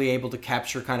briefly able to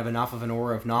capture kind of enough of an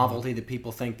aura of novelty that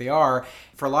people think they are.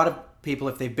 For a lot of people,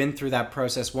 if they've been through that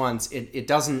process once, it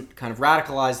doesn't kind of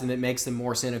radicalize them. It makes them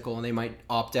more cynical, and they might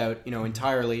opt out,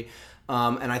 entirely.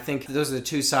 And I think those are the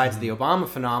two sides of the Obama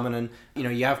phenomenon.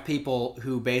 You have people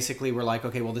who basically were like,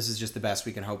 okay, well, this is just the best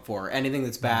we can hope for. Anything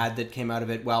that's bad that came out of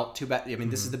it, well, too bad. I mean,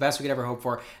 this is the best we could ever hope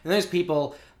for. And there's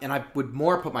people, and I would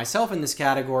more put myself in this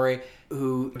category,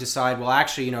 who decide, well,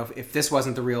 actually, if this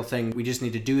wasn't the real thing, we just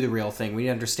need to do the real thing. We need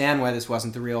to understand why this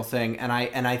wasn't the real thing. And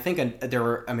I think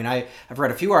I've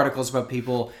read a few articles about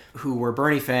people who were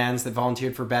Bernie fans that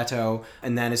volunteered for Beto,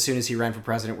 and then as soon as he ran for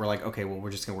president, we're like, okay, well,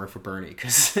 we're just going to work for Bernie,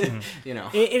 because,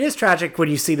 It is tragic when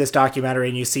you see this documentary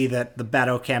and you see that the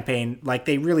Beto campaign, like,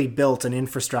 they really built an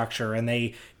infrastructure and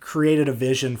they created a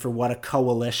vision for what a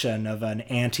coalition of an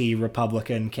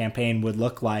anti-Republican campaign would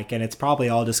look like, and it's probably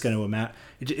all just going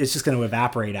to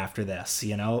evaporate after this.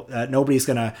 Nobody's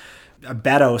going to.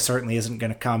 Beto certainly isn't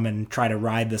going to come and try to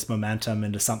ride this momentum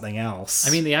into something else.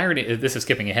 I mean, the irony, this is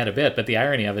skipping ahead a bit, but the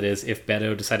irony of it is, if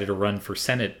Beto decided to run for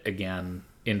Senate again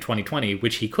in 2020,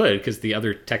 which he could, because the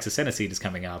other Texas Senate seat is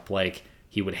coming up, like,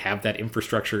 he would have that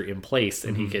infrastructure in place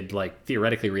and he could like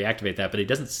theoretically reactivate that, but he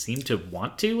doesn't seem to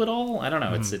want to at all. I don't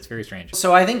know. It's very strange.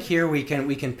 So I think here we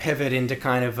can pivot into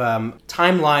kind of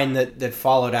timeline that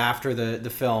followed after the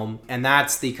film, and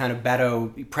that's the kind of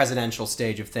Beto presidential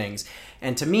stage of things.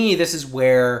 And to me, this is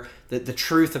where the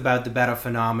truth about the Beto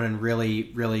phenomenon really,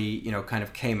 kind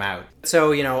of came out.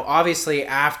 So, obviously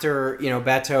after,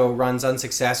 Beto runs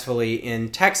unsuccessfully in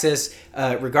Texas,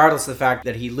 regardless of the fact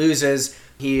that he loses,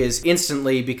 he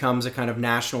instantly becomes a kind of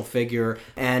national figure.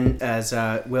 And as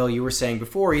Will, you were saying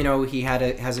before, he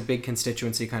has a big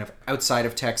constituency kind of outside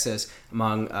of Texas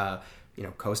among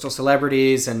coastal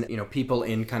celebrities and, people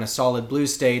in kind of solid blue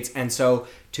states. And so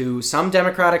to some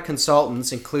Democratic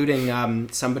consultants, including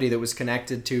somebody that was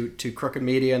connected to Crooked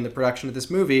Media and the production of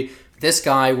this movie, this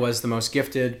guy was the most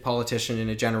gifted politician in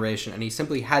a generation, and he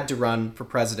simply had to run for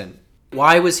president.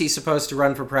 Why was he supposed to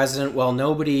run for president? Well,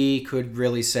 nobody could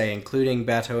really say, including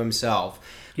Beto himself.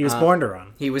 He was born to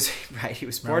run. He was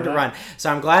born to run. So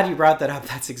I'm glad you brought that up.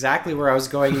 That's exactly where I was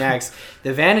going next.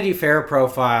 The Vanity Fair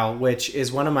profile, which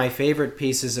is one of my favorite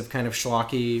pieces of kind of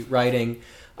schlocky writing,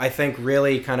 I think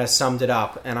really kind of summed it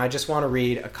up. And I just want to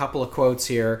read a couple of quotes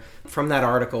here from that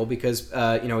article because,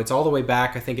 it's all the way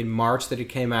back, I think, in March that it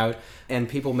came out, and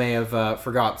people may have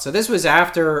forgot. So this was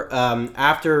after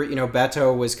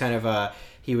Beto was kind of,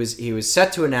 he was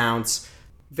set to announce.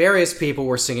 Various people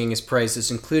were singing his praises,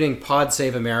 including Pod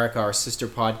Save America, our sister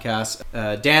podcast.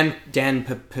 Dan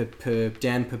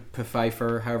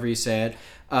Pfeiffer, however you say it.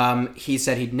 He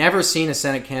said he'd never seen a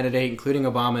Senate candidate, including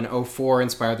Obama in 2004,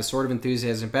 inspire the sort of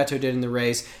enthusiasm Beto did in the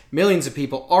race. Millions of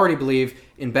people already believe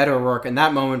in Beto O'Rourke, and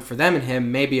that moment for them and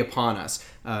him may be upon us.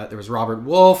 There was Robert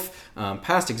Wolf,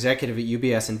 past executive at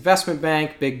UBS Investment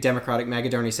Bank, big Democratic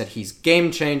megadon. He said he's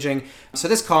game-changing. So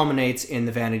this culminates in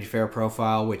the Vanity Fair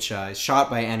profile, which is shot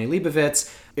by Annie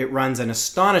Leibovitz. It runs an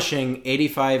astonishing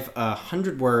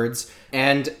 8,500 words,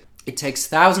 and it takes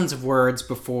thousands of words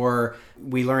before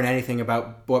we learn anything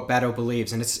about what Beto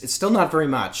believes. And it's still not very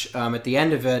much. At the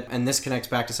end of it, and this connects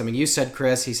back to something you said,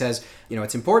 Chris, he says,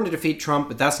 it's important to defeat Trump,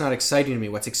 but that's not exciting to me.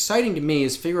 What's exciting to me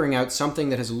is figuring out something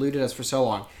that has eluded us for so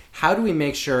long. How do we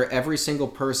make sure every single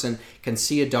person can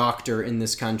see a doctor in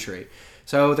this country?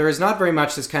 So there is not very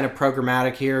much that's kind of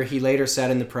programmatic here. He later said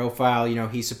in the profile,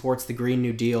 he supports the Green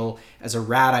New Deal as a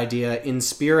rad idea in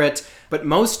spirit. But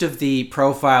most of the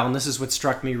profile, and this is what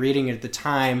struck me reading it at the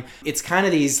time, it's kind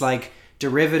of these like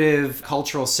derivative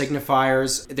cultural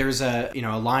signifiers. There's a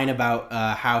line about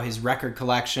how his record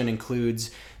collection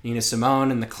includes Nina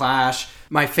Simone and The Clash.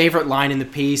 My favorite line in the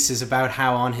piece is about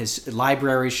how on his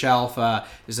library shelf,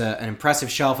 there's an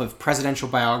impressive shelf of presidential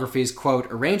biographies, quote,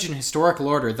 arranged in historical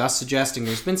order, thus suggesting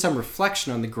there's been some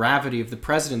reflection on the gravity of the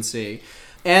presidency.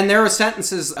 And there are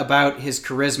sentences about his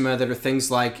charisma that are things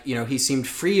like, he seemed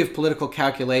free of political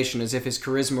calculation as if his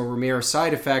charisma were mere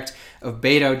side effect of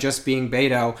Beto just being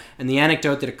Beto. And the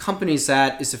anecdote that accompanies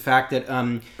that is the fact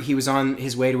that he was on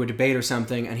his way to a debate or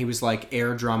something and he was like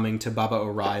air drumming to Bubba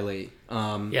O'Reilly.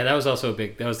 That was also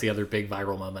that was the other big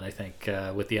viral moment, I think,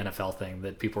 with the NFL thing,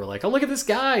 that people were like, oh, look at this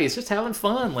guy. He's just having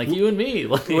fun, like you and me.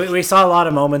 We saw a lot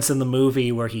of moments in the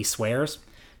movie where he swears.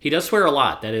 He does swear a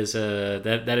lot. That is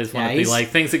that is one of the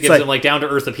things that gives him like down to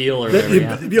earth appeal or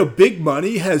whatever. Big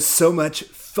money has so much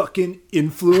fucking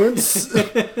influence.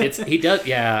 He does.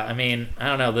 Yeah, I mean,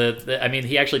 I don't know.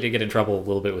 He actually did get in trouble a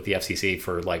little bit with the FCC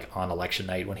for like on election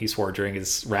night when he swore during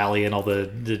his rally, and all the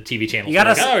TV channels. You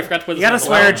gotta, I forgot to put this. You gotta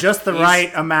swear just the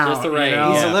right amount. Just the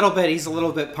right. He's a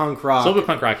little bit punk rock. A little bit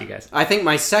punk rocky, guys. I think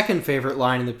my second favorite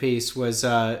line in the piece was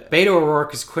Beto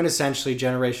O'Rourke is quintessentially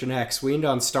Generation X, weaned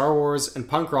on Star Wars and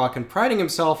punk rock, and priding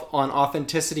himself on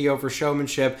authenticity over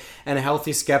showmanship and a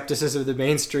healthy skepticism of the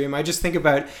mainstream. I just think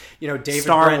about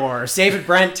David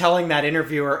Brent telling that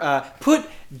interviewer, put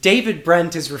David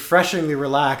Brent is refreshingly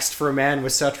relaxed for a man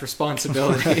with such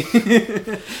responsibility.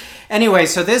 Anyway,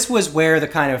 so this was where the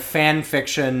kind of fan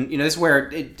fiction, this is where,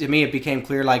 to me, it became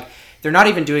clear, like, they're not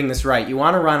even doing this right. You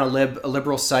want to run a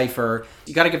liberal cipher,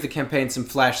 you got to give the campaign some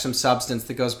flesh, some substance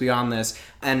that goes beyond this.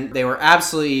 And they were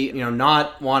absolutely,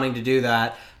 not wanting to do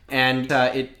that. And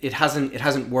it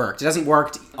hasn't worked. It hasn't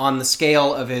worked on the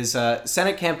scale of his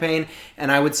Senate campaign.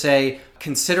 And I would say,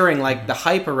 considering like the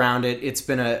hype around it, it's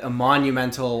been a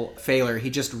monumental failure. He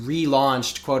just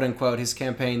relaunched, quote unquote, his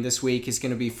campaign this week. He's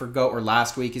going to be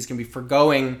last week. He's going to be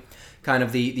forgoing kind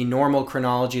of the normal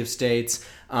chronology of states.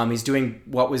 He's doing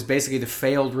what was basically the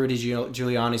failed Rudy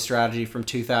Giuliani strategy from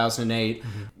 2008.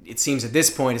 Mm-hmm. It seems at this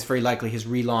point it's very likely his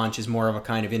relaunch is more of a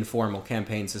kind of informal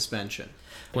campaign suspension.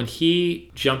 When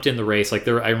he jumped in the race, like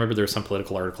I remember there was some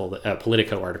Politico article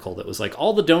that was like,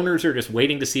 all the donors are just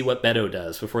waiting to see what Beto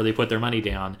does before they put their money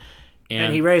down.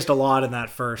 And he raised a lot in that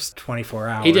first 24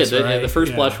 hours. He did. Right? The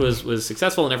first blush was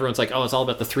successful, and everyone's like, oh, it's all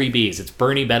about the 3 Bs. It's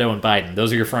Bernie, Beto, and Biden.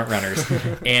 Those are your front runners.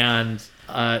 And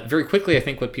very quickly, I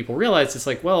think what people realized is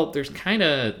like, well, there's kind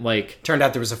of like... Turned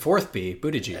out there was a 4th B,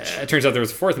 Buttigieg. It turns out there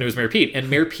was a 4th, and it was Mayor Pete. And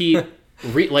Mayor Pete...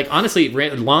 honestly,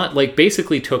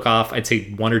 basically took off, I'd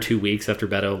say 1 or 2 weeks after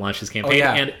Beto launched his campaign.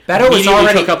 And Beto was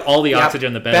already took up all the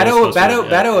oxygen that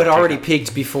Beto had already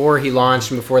peaked before he launched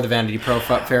and before the Vanity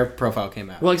Fair profile came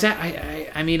out. Well,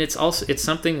 exactly. I mean, it's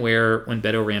something where when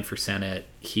Beto ran for Senate,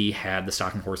 he had the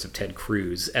stalking horse of Ted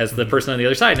Cruz as the person on the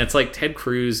other side. And it's like Ted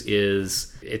Cruz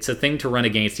it's a thing to run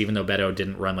against, even though Beto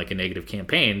didn't run like a negative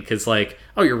campaign. Because like,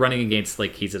 oh, you're running against,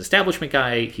 like, he's an establishment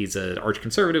guy, he's an arch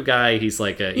conservative guy, he's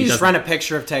like a... You just run a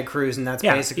picture of Ted Cruz and that's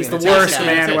basically... He's the worst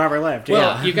man who ever lived.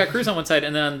 Well, you've got Cruz on one side,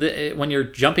 and then when you're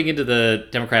jumping into the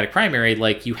Democratic primary,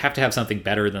 like, you have to have something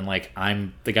better than, like,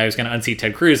 I'm the guy who's going to unseat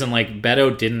Ted Cruz, and like,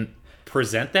 Beto didn't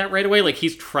present that right away. Like,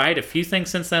 he's tried a few things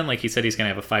since then. Like, he said he's going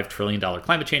to have a $5 trillion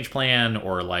climate change plan,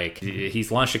 or like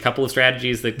he's launched a couple of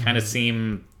strategies that kind of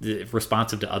seem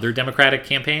responsive to other Democratic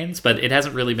campaigns, but it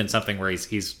hasn't really been something where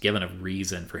he's given a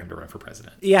reason for him to run for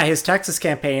president. Yeah, his Texas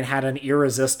campaign had an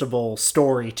irresistible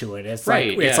story to it. It's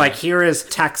like here is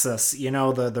Texas,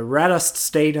 the reddest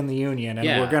state in the union,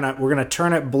 and we're gonna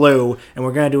turn it blue, and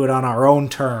we're gonna do it on our own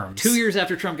terms. 2 years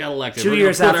after Trump got elected.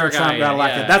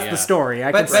 That's the story.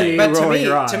 I can see rolling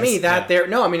your eyes. To me,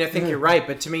 I think you're right,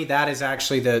 but to me, that is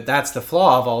actually that's the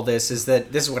flaw of all this, is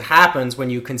that this is what happens when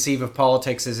you conceive of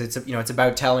politics as it's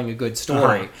about telling a good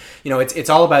story. It's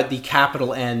all about the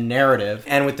capital N narrative.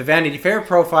 And with the Vanity Fair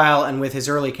profile and with his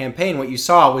early campaign, what you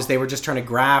saw was they were just trying to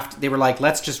graft. They were like,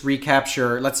 let's just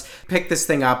recapture, let's pick this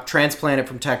thing up, transplant it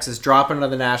from Texas, drop it onto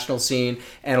the national scene,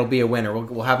 and it'll be a winner.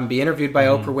 We'll have him be interviewed by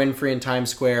Oprah Winfrey in Times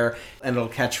Square, and it'll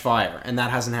catch fire. And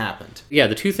that hasn't happened. Yeah,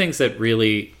 the two things that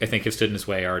really, I think, have stood in his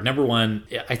way are, number one,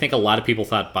 I think a lot of people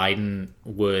thought Biden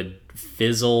would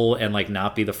fizzle and like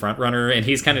not be the front runner, and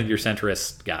he's kind of your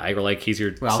centrist guy, or like he's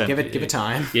your give it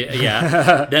time.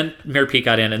 Yeah. Then Mayor Pete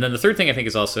got in, and then the third thing I think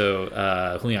is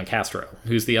also Julian Castro,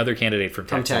 who's the other candidate from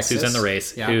Texas who's in the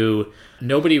race, who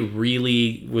nobody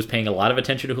really was paying a lot of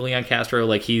attention to. Julian Castro,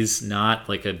 like, he's not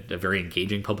like a very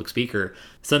engaging public speaker.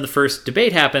 So then the first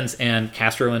debate happens, and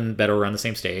Castro and Beto are on the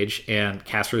same stage, and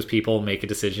Castro's people make a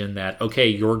decision that, okay,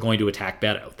 you're going to attack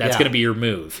Beto. That's going to be your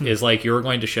move, is like, you're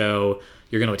going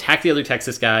to attack the other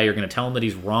Texas guy. You're going to tell him that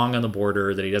he's wrong on the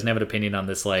border, that he doesn't have an opinion on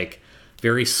this, like,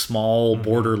 very small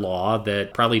border law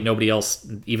that probably nobody else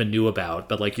even knew about.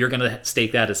 But, like, you're going to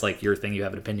stake that as, like, your thing you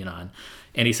have an opinion on.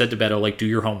 And he said to Beto, like, do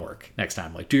your homework next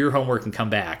time. Like, do your homework and come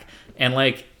back. And,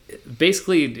 like,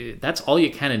 basically, that's all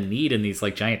you kind of need in these,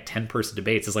 like, giant 10-person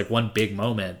debates, is, like, one big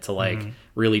moment to, like,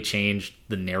 really change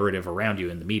the narrative around you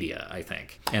in the media, I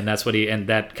think. And that's what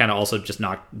that kind of also just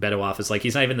knocked Beto off, as like,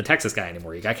 he's not even the Texas guy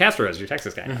anymore. You got Castro as your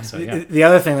Texas guy now. So yeah. The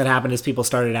other thing that happened is people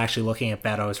started actually looking at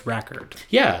Beto's record.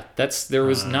 Yeah, there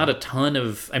was not a ton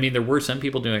of, I mean, there were some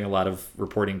people doing a lot of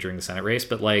reporting during the Senate race,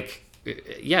 but like,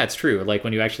 yeah, it's true. Like,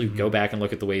 when you actually go back and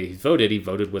look at the way he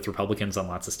voted with Republicans on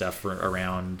lots of stuff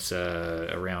around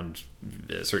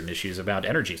certain issues about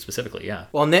energy specifically. Yeah.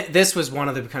 Well, this was one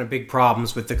of the kind of big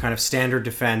problems with the kind of standard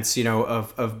defense,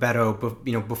 of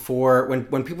Beto. Before,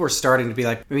 when people were starting to be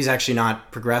like, maybe he's actually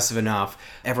not progressive enough,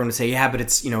 everyone would say, yeah, but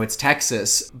it's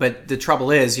Texas. But the trouble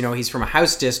is, he's from a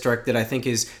House district that I think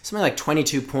is something like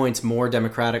 22 points more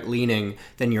Democratic leaning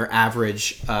than your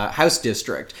average House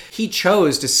district. He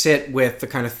chose to sit with the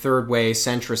kind of third way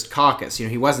centrist caucus.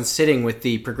 He wasn't sitting with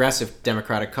the progressive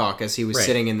Democratic caucus. He was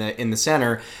sitting in the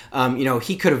center.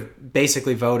 He could have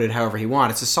basically voted however he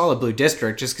wanted. It's a solid blue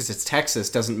district. Just because it's Texas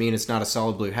doesn't mean it's not a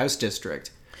solid blue House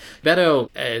district. Beto,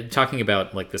 talking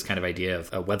about like this kind of idea of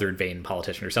a weathered vein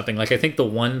politician or something, like, I think the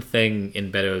one thing in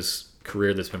Beto's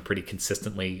career that's been pretty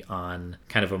consistently on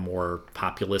kind of a more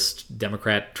populist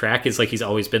Democrat track is, like, he's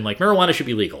always been like, marijuana should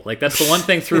be legal. Like, that's the one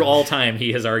thing through all time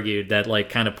he has argued that, like,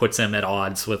 kind of puts him at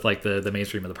odds with, like, the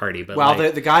mainstream of the party.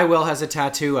 But the guy Will has a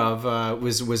tattoo of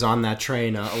was on that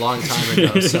train a long time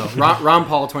ago. So Ron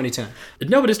Paul 2010.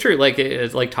 No, but it's true. Like,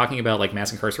 it's like talking about like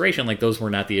mass incarceration. Like, those were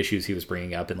not the issues he was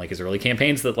bringing up in like his early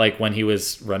campaigns. That, like, when he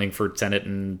was running for Senate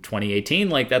in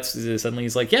 2018, like, that's suddenly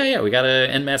he's like, yeah, we got to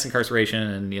end mass incarceration,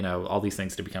 and all these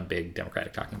things to become big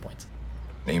Democratic talking points.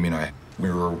 Amy and I, we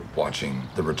were watching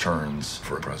the returns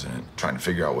for a president, trying to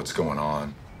figure out what's going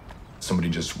on. Somebody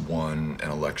just won an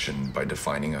election by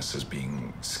defining us as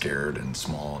being scared and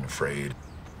small and afraid.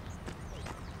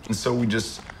 And so we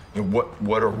just,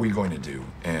 what are we going to do?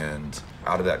 And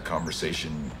out of that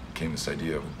conversation came this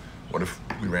idea of, what if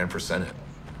we ran for Senate?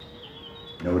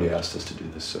 Nobody asked us to do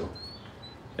this, so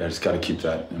I just got to keep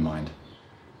that in mind.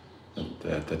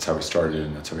 That's how we started it,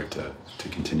 and that's how we have to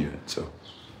continue it. So,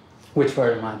 which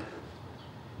part in mind?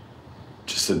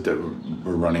 Just that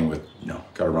we're running with,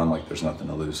 got to run like there's nothing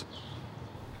to lose.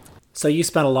 So you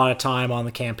spent a lot of time on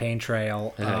the campaign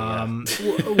trail. Yeah.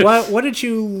 What did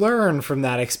you learn from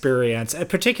that experience,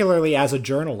 particularly as a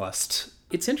journalist?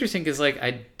 It's interesting because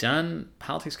I'd done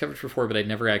politics coverage before, but I'd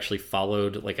never actually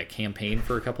followed a campaign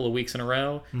for a couple of weeks in a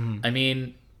row. Mm-hmm. I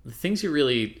mean, the things you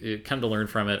really come to learn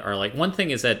from it are one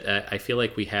thing is that I feel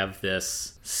like we have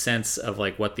this sense of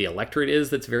what the electorate is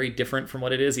that's very different from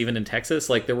what it is, even in Texas.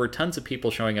 There were tons of people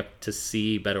showing up to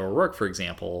see Beto O'Rourke, for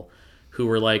example, who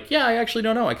were yeah, I actually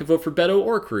don't know. I could vote for Beto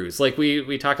or Cruz.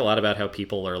 We talk a lot about how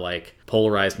people are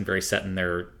polarized and very set in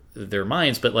their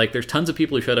minds, but there's tons of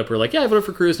people who showed up who are yeah, I voted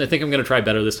for Cruz and I think I'm going to try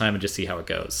Beto this time and just see how it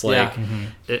goes.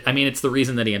 I mean, it's the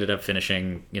reason that he ended up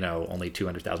finishing, only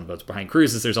 200,000 votes behind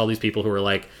Cruz is there's all these people who are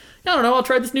I don't know, I'll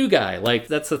try this new guy.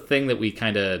 That's the thing that we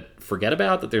kind of forget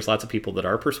about, that there's lots of people that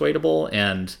are persuadable,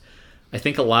 and I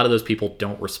think a lot of those people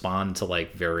don't respond to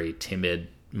very timid,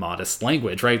 modest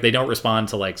language, right? They don't respond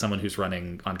to someone who's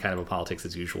running on kind of a politics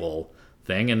as usual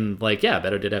thing, and yeah,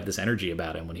 Beto did have this energy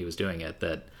about him when he was doing it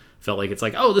that felt it's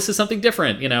oh, this is something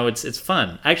different, it's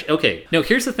fun. Actually, okay, no,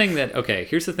 here's the thing that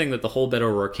the whole Beto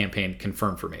O'Rourke campaign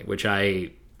confirmed for me, which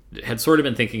I had sort of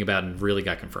been thinking about and really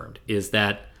got confirmed, is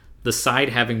that the side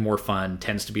having more fun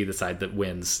tends to be the side that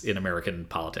wins in American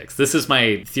politics. This is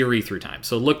my theory through time.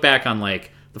 So look back on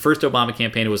the first Obama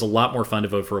campaign, it was a lot more fun to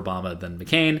vote for Obama than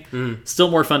McCain.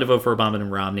 Still more fun to vote for Obama than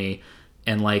Romney.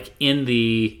 And in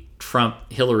the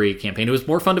Trump-Hillary campaign, it was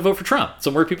more fun to vote for Trump. So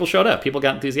more people showed up. People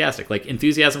got enthusiastic.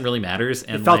 Enthusiasm really matters.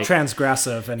 And it felt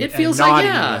transgressive and it feels naughty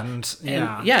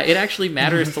it actually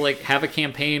matters to have a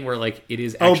campaign where it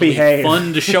is actually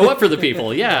fun to show up for the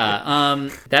people. Yeah.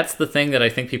 That's the thing that I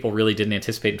think people really didn't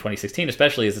anticipate in 2016,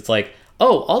 especially, is it's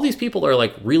all these people are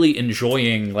really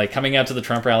enjoying coming out to the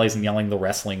Trump rallies and yelling the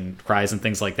wrestling cries and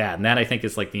things like that. And that I think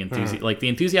is the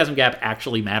enthusiasm gap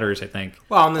actually matters, I think,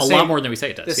 lot more than we say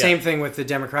it does. The same thing with the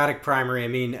Democratic primary. I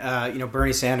mean,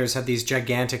 Bernie Sanders had these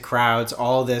gigantic crowds,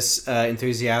 all this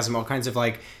enthusiasm, all kinds of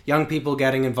young people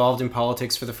getting involved in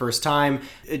politics for the first time,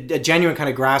 a genuine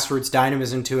kind of grassroots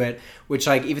dynamism to it, which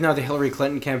even though the Hillary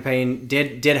Clinton campaign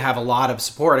did have a lot of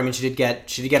support, I mean, she did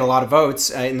get a lot of votes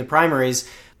in the primaries,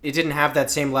 it didn't have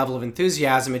that same level of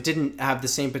enthusiasm. It didn't have the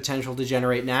same potential to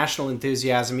generate national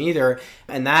enthusiasm either.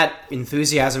 And that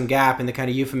enthusiasm gap, in the kind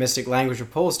of euphemistic language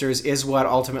of pollsters, is what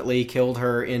ultimately killed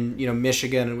her in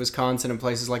Michigan and Wisconsin and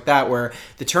places like that, where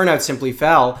the turnout simply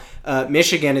fell.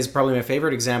 Michigan is probably my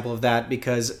favorite example of that,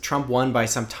 because Trump won by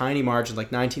some tiny margin,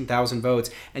 19,000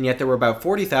 votes, and yet there were about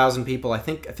 40,000 people, I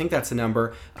think that's the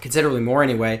number, considerably more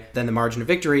anyway, than the margin of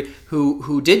victory,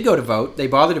 who did go to vote. They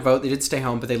bothered to vote, they did stay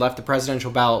home, but they left the presidential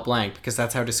ballot blank because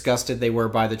that's how disgusted they were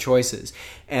by the choices.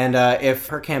 And if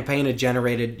her campaign had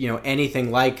generated anything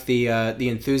like the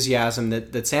enthusiasm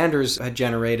that Sanders had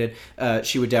generated,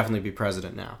 she would definitely be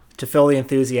president now. To fill the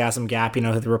enthusiasm gap,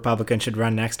 who the Republican should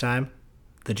run next time?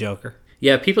 The Joker.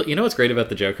 Yeah, people. You know what's great about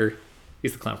the Joker?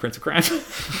 He's the clown prince of crime.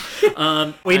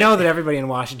 We know that everybody in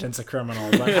Washington's a criminal,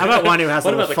 but how about one who has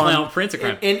a little fun? Clown prince of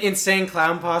crime? Insane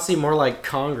clown posse, more like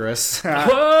Congress.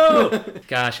 Whoa!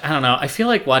 Gosh, I don't know. I feel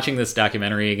like watching this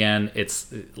documentary again,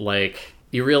 it's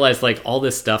you realize all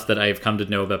this stuff that I've come to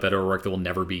know about Beto O'Rourke that will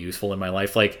never be useful in my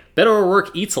life. Beto O'Rourke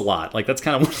eats a lot. That's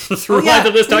kind of one of the through lines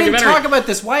of this documentary. We didn't talk about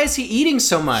this. Why is he eating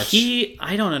so much?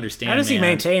 I don't understand. How does he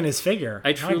maintain his figure?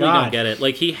 I truly don't get it.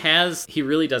 He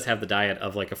really does have the diet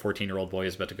of a 14-year-old boy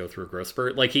who's about to go through a growth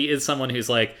spurt. He is someone who's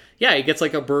he gets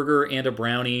a burger and a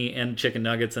brownie and chicken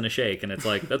nuggets and a shake, and it's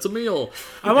that's a meal.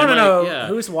 I want to know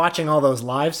who's watching all those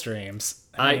live streams.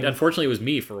 Unfortunately, it was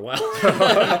me for a while.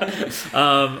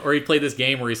 Or he'd play this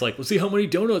game where he's let's see how many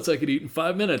donuts I could eat in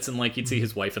 5 minutes. And you'd see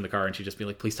his wife in the car and she'd just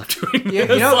be please stop doing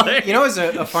this. You know,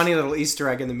 a funny little Easter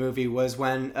egg in the movie was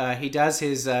when he does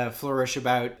his flourish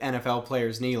about NFL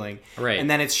players kneeling. Right. And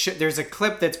then there's a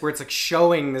clip where it's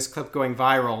showing this clip going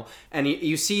viral. And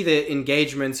you see the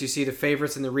engagements, you see the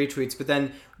favorites and the retweets, but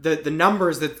then the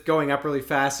numbers that's going up really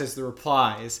fast as the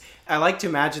replies. I like to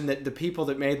imagine that the people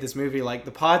that made this movie,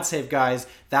 the Pod Save guys,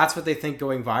 that's what they think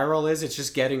going viral is. It's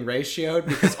just getting ratioed,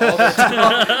 because all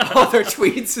their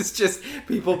tweets is just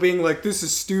people being this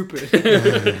is stupid.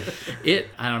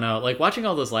 I don't know. Watching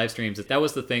all those live streams, that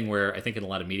was the thing where I think in a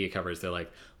lot of media covers, they're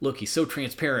look, he's so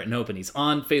transparent and open. He's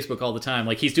on Facebook all the time.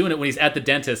 He's doing it when he's at the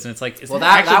dentist, and it's does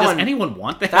anyone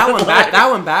want that? That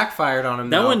one backfired on him.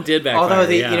 That one did backfire.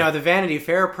 Although the Vanity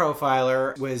Fair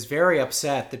profiler was very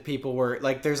upset that people were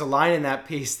like, there's a line in that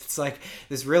piece that's like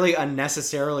this really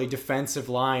unnecessarily defensive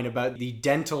line about the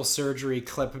dental surgery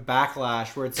clip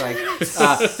backlash, where it's like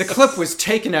the clip was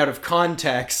taken out of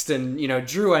context and, you know,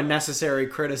 drew unnecessary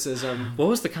criticism. What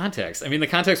was the context? I mean, the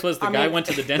context was the guy went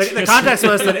to the dentist. The context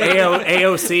was that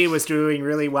AOC was doing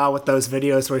really well with those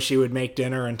videos where she would make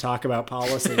dinner and talk about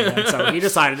policy. And so he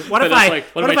decided, what if I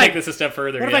take this a step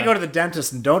further? What if I go to the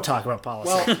dentist and don't talk about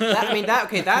policy?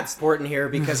 Well, that's important here,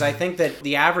 because I think that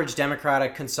the average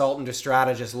Democratic consultant or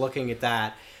strategist looking at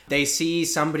that, they see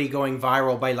somebody going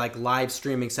viral by like live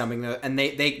streaming something, and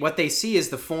they what they see is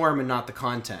the form and not the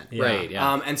content. Yeah. Right.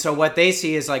 Yeah. And so what they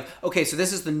see is like, okay, so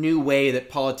this is the new way that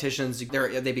politicians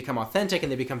they become authentic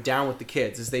and they become down with the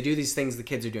kids, is they do these things the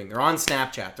kids are doing. They're on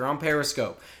Snapchat, they're on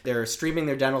Periscope, they're streaming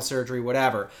their dental surgery,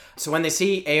 whatever. So when they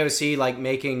see AOC like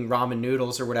making ramen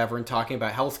noodles or whatever and talking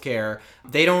about healthcare,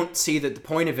 they don't see that the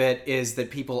point of it is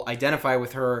that people identify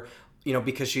with her, you know,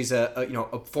 because she's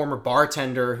a former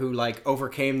bartender who like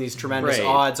overcame these tremendous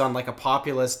odds on like a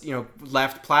populist, you know,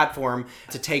 left platform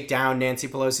to take down Nancy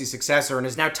Pelosi's successor, and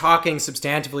is now talking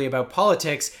substantively about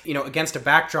politics, you know, against a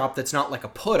backdrop that's not like a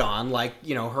put on, like,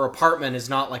 you know, her apartment is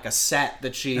not like a set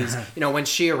that she's, you know, when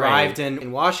she arrived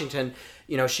in Washington,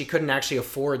 you know, she couldn't actually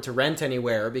afford to rent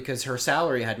anywhere because her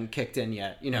salary hadn't kicked in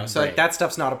yet, you know, so like that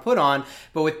stuff's not a put on.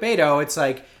 But with Beto, it's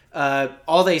like,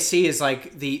 all they see is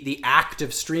like the act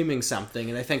of streaming something,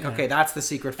 and they think, okay, that's the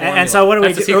secret formula. And so what do we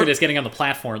do? The secret is getting on the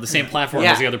platform, the same platform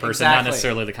as the other person, not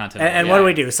necessarily the content. And what do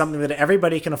we do? Something that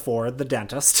everybody can afford, the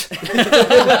dentist.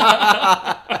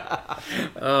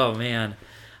 Oh, man.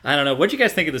 I don't know. What do you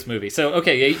guys think of this movie? So,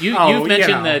 okay, you've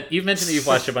mentioned that you've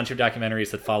watched a bunch of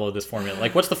documentaries that follow this formula.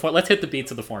 Like, what's the let's hit the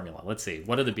beats of the formula. Let's see.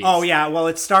 What are the beats? Oh yeah, well,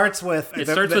 it starts with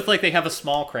like they have a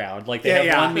small crowd. Like they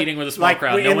have one meeting with a small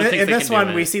crowd. No one thinks they can do it. In this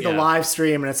one, we see the live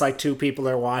stream, and it's like 2 people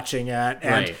are watching it,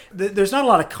 and there's not a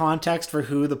lot of context for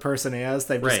who the person is.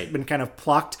 They've just been kind of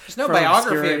plucked. There's no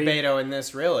biography of Beto in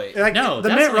this, really. Like, no, the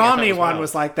Mitt Romney one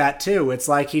was like that too. It's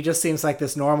like he just seems like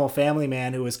this normal family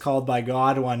man who was called by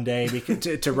God one day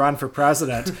to run for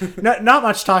president. Not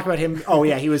much talk about him. Oh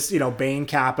yeah, he was, you know, Bain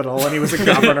Capital, and he was a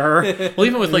governor. Well,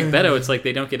 even with like Beto, it's like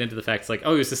they don't get into the facts. Like,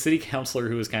 oh, he was a city councilor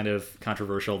who was kind of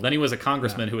controversial. Then he was a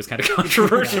congressman who was kind of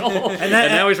controversial, and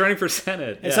now he's running for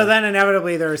Senate. And so then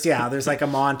inevitably there's like a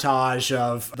montage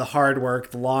of the hard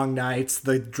work, the long nights,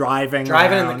 the driving in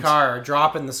the car,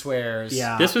 dropping the swears.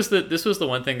 Yeah, this was the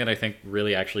one thing that I think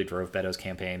really actually drove Beto's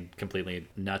campaign completely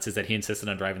nuts, is that he insisted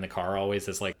on driving the car always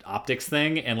as like optics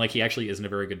thing, and like he actually isn't a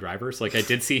very good driver. So like I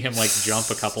did see him like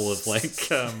jump a couple of like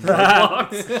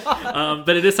roadblocks,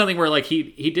 but it is something where like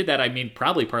he did that. I mean,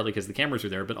 probably partly because the cameras were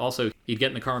there, but also he'd get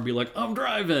in the car and be like, "I'm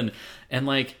driving," and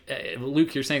like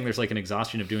Luke, you're saying there's like an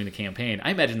exhaustion of doing the campaign.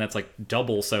 I imagine that's like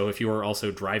double so if you were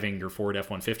also driving your Ford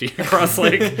F-150 across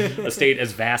like a state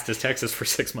as vast as Texas for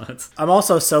 6 months. I'm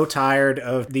also so tired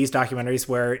of these documentaries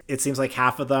where it seems like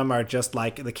half of them are just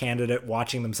like the candidate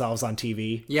watching themselves on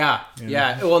TV. Yeah.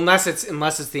 Well, unless it's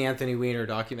the Anthony Weiner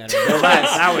documentary.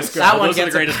 That was good. Those are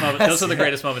the greatest moments. Those are the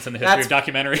greatest moments in the history of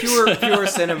documentaries. Pure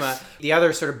cinema. The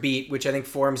other sort of beat, which I think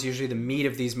forms usually the meat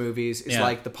of these movies, is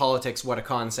like the politics, what a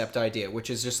concept idea, which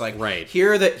is just like,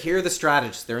 here are the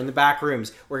strategists. They're in the back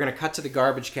rooms. We're going to cut to the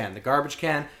garbage can. The garbage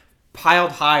can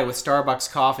piled high with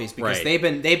Starbucks coffees because they've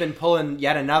been pulling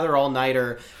yet another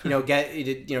all-nighter,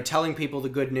 telling people the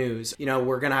good news. You know,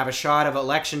 we're going to have a shot of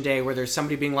election day where there's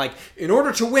somebody being like, in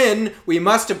order to win, we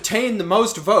must obtain the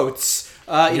most votes.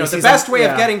 The best way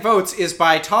of getting votes is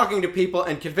by talking to people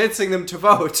and convincing them to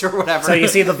vote or whatever. So you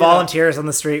see the volunteers on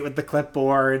the street with the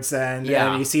clipboards, and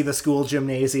you see the school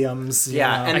gymnasiums.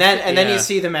 And then you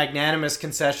see the magnanimous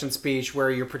concession speech where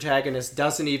your protagonist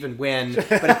doesn't even win,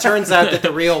 but it turns out that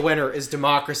the real winner is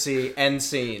democracy. End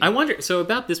scene. I wonder. So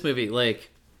about this movie, like,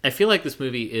 I feel like this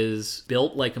movie is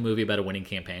built like a movie about a winning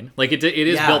campaign. Like it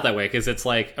is built that way because it's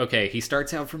like, okay, he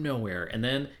starts out from nowhere and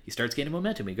then he starts gaining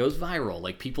momentum. He goes viral.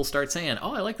 Like people start saying,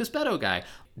 "Oh, I like this Beto guy."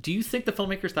 Do you think the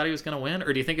filmmakers thought he was going to win,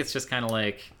 or do you think it's just kind of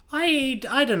like... I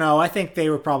don't know. I think they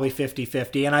were probably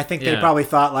 50-50, and I think they probably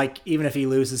thought, like, even if he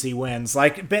loses, he wins.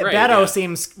 Like, Beto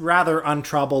seems rather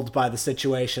untroubled by the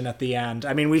situation at the end.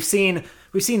 I mean, we've seen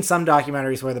some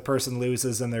documentaries where the person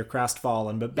loses and they're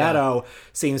crestfallen, but Beto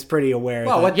seems pretty aware.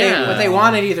 Well, what they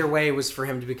wanted either way was for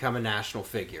him to become a national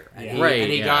figure,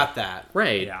 and he got that.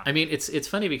 Right. Yeah. I mean, it's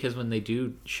funny because when they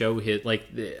do show his, like,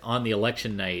 on the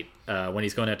election night, when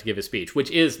he's going out to give his speech, which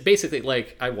is basically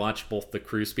like, I watched both the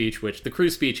Cruz speech, which the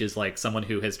Cruz speech is like someone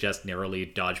who has just narrowly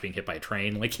dodged being hit by a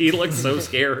train. Like, he looks so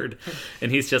scared,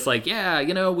 and he's just like, yeah,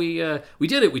 you know, we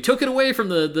did it. We took it away from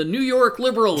the New York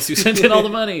liberals who sent in all the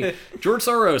money. George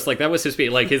Soros, like, that was his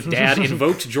speech. Like, his dad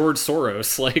invoked George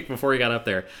Soros, like, before he got up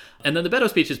there. And then the Beto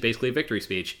speech is basically a victory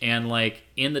speech. And, like,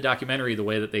 in the documentary, the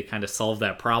way that they kind of solve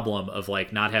that problem of,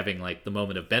 like, not having, like, the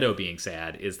moment of Beto being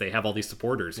sad is they have all these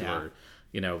supporters who are,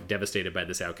 you know, devastated by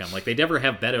this outcome. Like, they never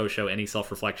have Beto show any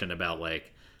self-reflection about,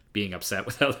 like, being upset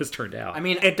with how this turned out. I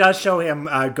mean, it does show him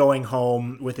going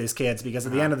home with his kids, because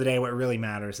at the end of the day, what really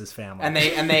matters is family. And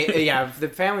they, yeah, the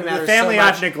family matters. The family so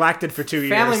much. I've neglected for 2 years.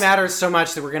 Family matters so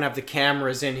much that we're gonna have the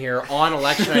cameras in here on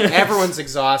election night. Everyone's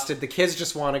exhausted. The kids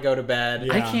just want to go to bed.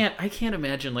 Yeah. I can't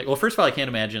imagine, like, well, first of all, I can't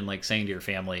imagine, like, saying to your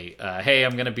family, hey,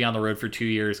 I'm gonna be on the road for 2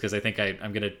 years because I think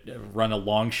I'm gonna run a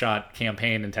long shot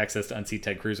campaign in Texas to unseat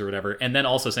Ted Cruz or whatever, and then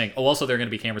also saying, oh, also there are gonna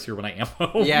be cameras here when I am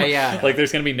home. Yeah. Like,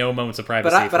 there's gonna be no moments of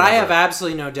privacy. But I have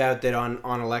absolutely no doubt that on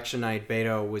election night,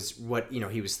 Beto was what, you know,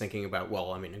 he was thinking about.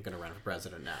 Well, I mean, I'm going to run for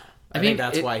president now. I think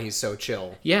that's why he's so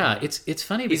chill. Yeah, it's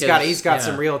funny because he's got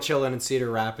some real chillin' in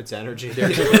Cedar Rapids energy there.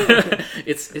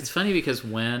 It's funny because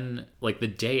when, like, the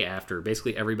day after,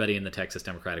 basically everybody in the Texas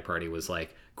Democratic Party was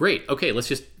like, great, okay, let's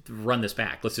just run this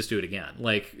back. Let's just do it again.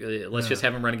 Like, let's just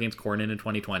have him run against Cornyn in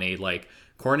 2020. Like,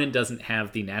 Cornyn doesn't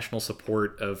have the national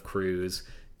support of Cruz.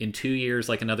 In 2 years,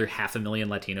 like, another 500,000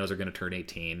 Latinos are going to turn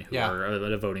 18 who are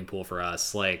a voting pool for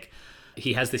us. Like,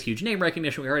 he has this huge name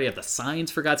recognition. We already have the signs,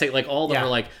 for God's sake. Like, all of them are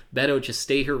like, Beto, just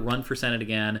stay here, run for Senate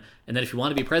again. And then if you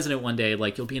want to be president one day,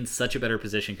 like, you'll be in such a better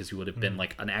position because you would have been,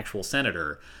 like, an actual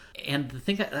senator. And the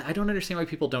thing that I don't understand why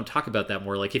people don't talk about that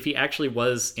more. Like, if he actually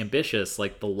was ambitious,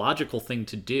 like, the logical thing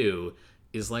to do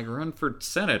is, like, run for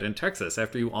Senate in Texas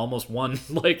after you almost won,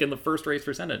 like, in the first race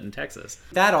for Senate in Texas.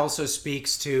 That also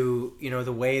speaks to, you know,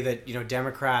 the way that, you know,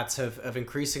 Democrats have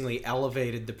increasingly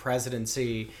elevated the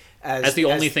presidency as the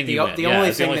only thing the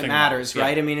only thing that matters,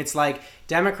 right? I mean, it's like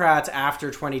Democrats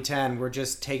after 2010 were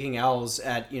just taking L's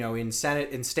at, you know, in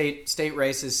Senate, in state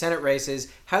races, Senate races,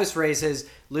 House races,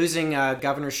 losing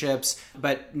governorships,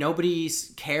 but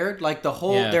nobody's cared. Like, the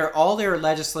whole all their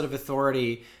legislative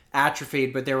authority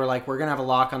atrophied, but they were like, we're gonna have a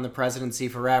lock on the presidency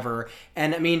forever.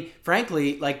 And I mean,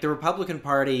 frankly, like, the Republican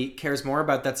Party cares more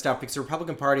about that stuff because the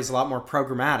Republican Party is a lot more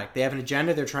programmatic. They have an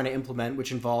agenda they're trying to implement,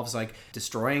 which involves, like,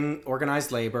 destroying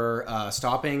organized labor,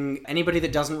 stopping anybody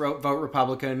that doesn't vote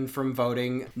Republican from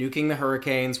voting, nuking the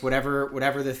hurricanes,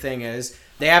 whatever the thing is.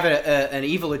 They have an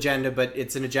evil agenda, but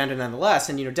it's an agenda nonetheless.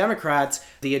 And, you know, Democrats,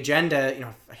 the agenda, you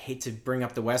know, I hate to bring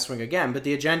up the West Wing again, but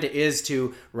the agenda is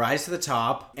to rise to the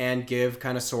top and give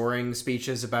kind of soaring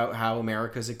speeches about how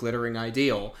America's a glittering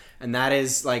ideal. And that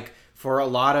is, like, for a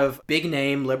lot of big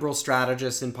name liberal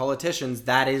strategists and politicians,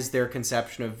 that is their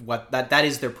conception of what that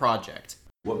is their project.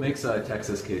 What makes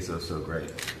Texas queso so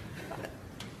great?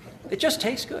 It just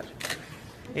tastes good.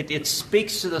 It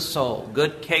speaks to the soul.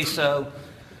 Good queso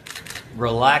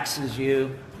relaxes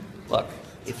you. Look,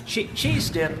 if cheese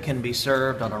dip can be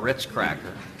served on a Ritz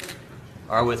cracker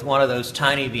or with one of those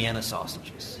tiny Vienna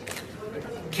sausages,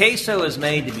 queso is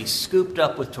made to be scooped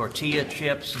up with tortilla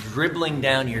chips, dribbling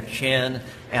down your chin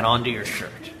and onto your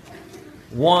shirt.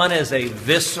 One is a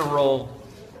visceral,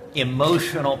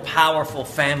 emotional, powerful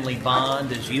family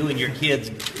bond as you and your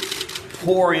kids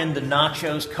pour into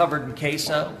nachos covered in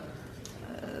queso.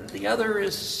 The other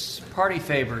is party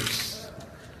favors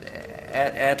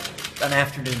at an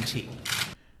afternoon tea.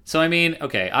 So, I mean,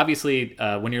 okay, obviously,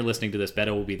 when you're listening to this,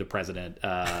 Beto will be the president,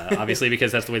 obviously, because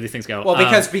that's the way these things go. Well,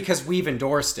 because we've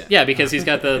endorsed it. Yeah, because he's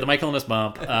got the Michael Illness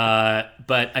bump.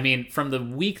 But, I mean, from the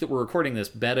week that we're recording this,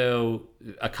 Beto,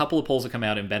 a couple of polls have come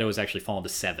out, and Beto has actually fallen to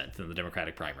 7th in the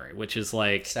Democratic primary, which is,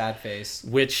 like... sad face.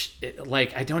 Which,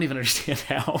 like, I don't even understand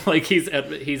how. Like,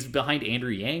 he's behind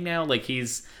Andrew Yang now. Like,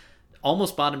 he's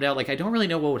almost bottomed out. Like, I don't really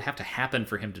know what would have to happen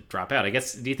for him to drop out. I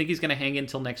guess, do you think he's going to hang in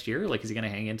until next year? Like, is he going to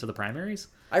hang into the primaries?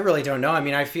 I really don't know. I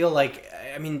mean, I feel like,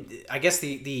 I guess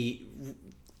the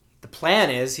plan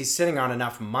is he's sitting on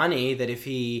enough money that if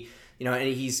he, you know, and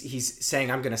he's saying,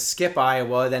 I'm going to skip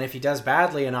Iowa, then if he does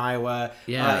badly in Iowa,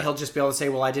 he'll just be able to say,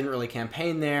 well, I didn't really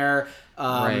campaign there.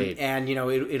 Right. And, you know,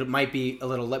 it might be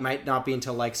it might not be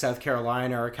until, like, South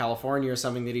Carolina or California or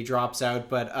something that he drops out.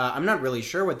 But I'm not really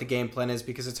sure what the game plan is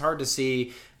because it's hard to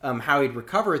see how he'd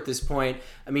recover at this point.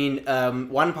 I mean,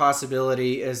 one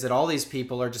possibility is that all these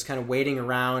people are just kind of waiting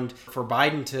around for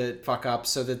Biden to fuck up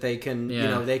so that they can, you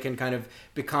know, they can kind of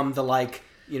become the, like,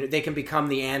 you know, they can become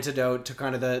the antidote to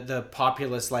kind of the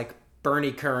populist, like,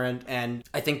 Bernie current. And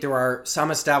I think there are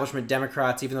some establishment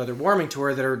Democrats, even though they're warming to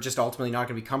her, that are just ultimately not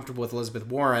going to be comfortable with Elizabeth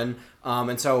Warren,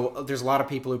 And so there's a lot of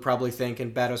people who probably think,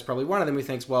 and Beto's probably one of them, who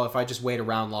thinks, well, if I just wait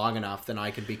around long enough, then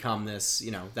I could become this,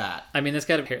 that. I mean,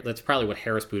 that's probably what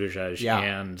Harris, Buttigieg,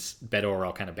 and Beto are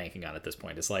all kind of banking on at this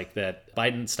point. It's like that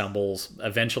Biden stumbles,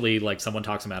 eventually, like, someone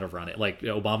talks him out of running. Like,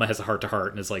 Obama has a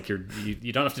heart-to-heart and is like, you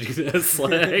don't have to do this.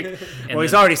 Like,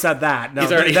 he's already said that. No,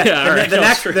 he's already,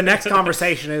 the next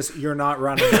conversation is, you're not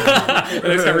running. The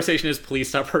next conversation is, please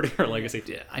stop hurting our legacy.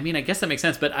 I mean, I guess that makes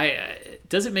sense, but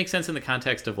does it make sense in the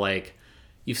context of, like,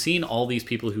 you've seen all these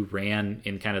people who ran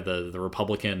in kind of the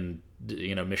Republican,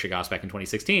 Michigas back in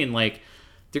 2016, like,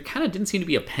 there kind of didn't seem to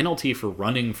be a penalty for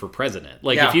running for president.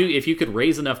 Like, if you could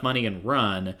raise enough money and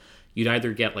run, you'd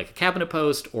either get, like, a cabinet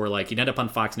post, or, like, you'd end up on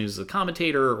Fox News as a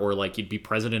commentator, or, like, you'd be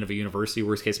president of a university,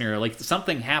 worst case scenario. Like,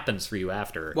 something happens for you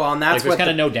after. Well, and that's there's kind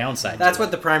of no downside. That's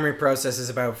what the primary process is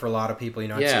about for a lot of people.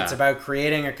 It's about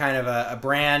creating a kind of a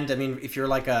brand. I mean, if you're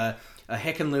like a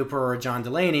Hickenlooper or a John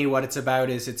Delaney, what it's about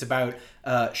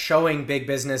showing big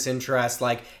business interest,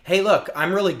 like, hey, look,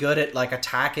 I'm really good at, like,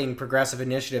 attacking progressive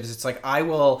initiatives. It's like, I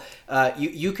will,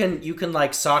 you can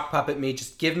like sock puppet me,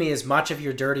 just give me as much of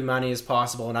your dirty money as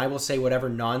possible, and I will say whatever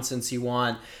nonsense you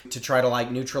want to try to,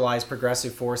 like, neutralize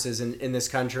progressive forces in this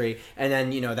country. And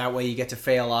then, that way you get to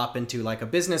fail up into, like, a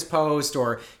business post,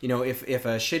 or, if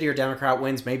a shittier Democrat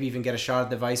wins, maybe even get a shot at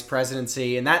the vice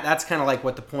presidency. And that's kind of like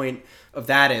what the point of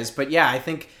that is. But yeah, I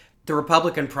think the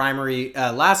Republican primary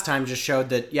last time just showed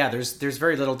that, there's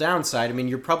very little downside. I mean,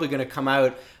 you're probably going to come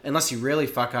out, unless you really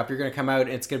fuck up, you're going to come out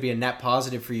and it's going to be a net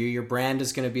positive for you. Your brand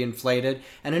is going to be inflated.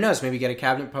 And who knows, maybe get a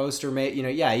cabinet post, or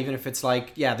even if it's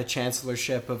like, the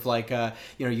chancellorship of, like,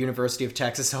 University of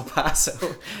Texas, El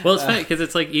Paso. Well, it's funny because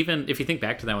it's like, even if you think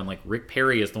back to that one, like, Rick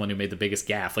Perry is the one who made the biggest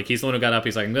gaffe. Like, he's the one who got up,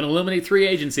 he's like, I'm going to eliminate 3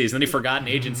 agencies. And then he forgot an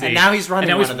agency. And now he's running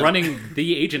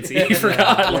the agency. He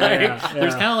forgot.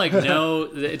 There's kind of like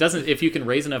it doesn't, if you can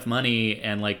raise enough money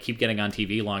and, like, keep getting on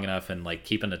TV long enough and, like,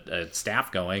 keeping a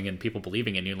staff going and people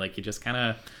believing in you, like, you just kind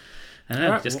of,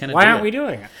 why aren't we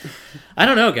doing it? I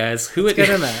don't know, guys. Let's get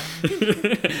in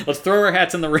there. Let's throw our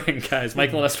hats in the ring, guys.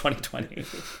 Michael and Us 2020.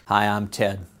 Hi, I'm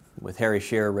Ted. With Harry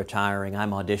Shearer retiring,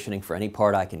 I'm auditioning for any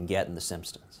part I can get in The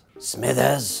Simpsons.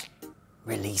 Smithers,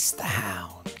 release the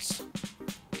hounds.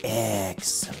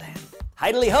 Excellent.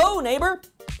 Hidely-ho, neighbor.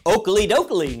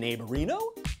 Oakley-dokley, neighborino.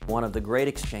 One of the great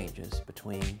exchanges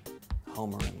between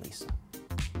Homer and Lisa.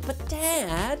 But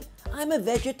Dad, I'm a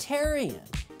vegetarian.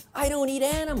 I don't eat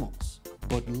animals.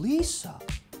 But Lisa,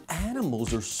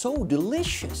 animals are so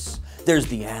delicious. There's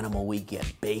the animal we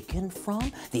get bacon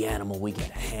from, the animal we get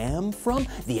ham from,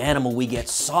 the animal we get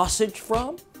sausage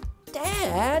from.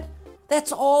 Dad,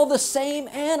 that's all the same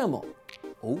animal.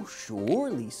 Oh, sure,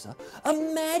 Lisa. A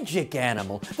magic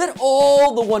animal that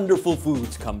all the wonderful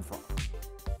foods come from.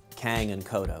 Kang and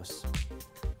Kodos.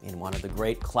 In one of the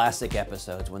great classic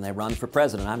episodes, when they run for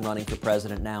president, I'm running for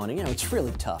president now, and it's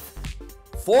really tough.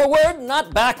 Forward,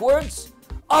 not backwards.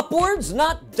 Upwards,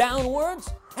 not downwards.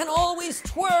 And always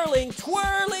twirling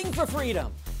for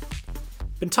freedom.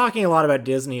 Been talking a lot about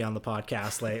Disney on the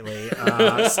podcast lately.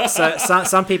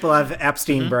 Some people have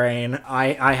Epstein brain.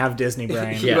 I have Disney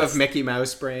brain. You have Mickey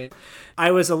Mouse brain. I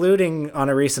was alluding on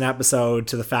a recent episode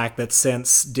to the fact that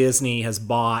since Disney has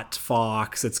bought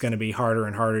Fox, it's going to be harder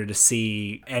and harder to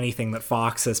see anything that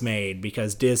Fox has made,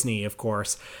 because Disney, of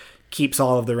course, keeps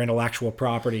all of their intellectual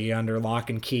property under lock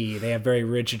and key. They have very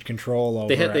rigid control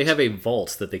over it. They have a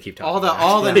vault that they keep talking about.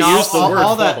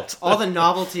 All the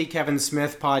novelty Kevin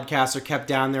Smith podcasts are kept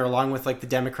down there, along with, like, the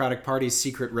Democratic Party's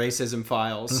secret racism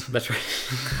files. That's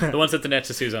right. The ones that Dinesh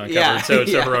D'Souza uncovered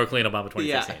so heroically in Obama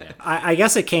 2016. Yeah. I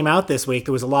guess it came out this week.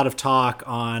 There was a lot of talk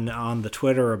on the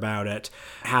Twitter about it,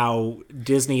 how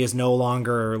Disney is no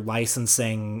longer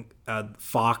licensing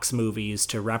Fox movies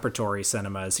to repertory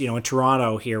cinemas. In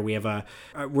Toronto here, we have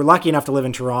we're lucky enough to live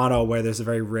in Toronto, where there's a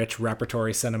very rich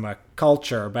repertory cinema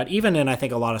culture. But even in, I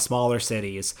think, a lot of smaller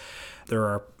cities, there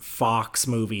are Fox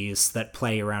movies that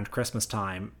play around Christmas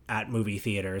time at movie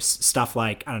theaters. Stuff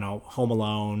like, Home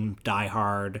Alone, Die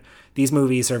Hard. These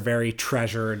movies are very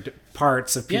treasured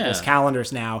parts of people's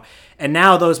calendars now. And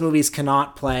now those movies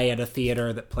cannot play at a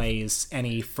theater that plays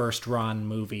any first-run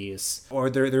movies. Or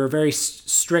there are very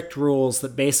strict rules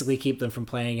that basically keep them from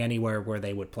playing anywhere where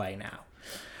they would play now.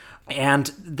 And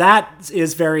that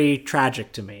is very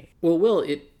tragic to me. Well, Will,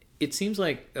 it seems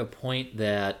like a point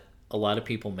that a lot of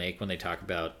people make when they talk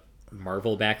about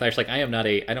Marvel backlash. Like, I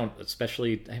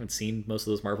haven't seen most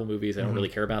of those Marvel movies. I don't really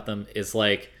care about them. It's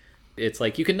like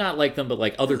you can not like them, but,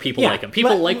 like, other people like them.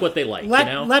 People like what they like,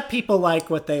 Let people like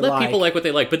what they like. Let people like what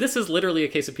they like. But this is literally a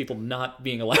case of people not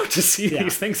being allowed to see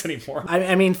these things anymore.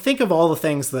 I mean, think of all the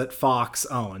things that Fox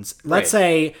owns. Let's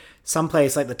say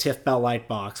someplace like the Tiff Bell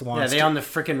Lightbox wants they on the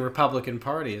frickin' Republican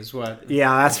Party is what.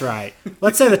 Yeah, that's right.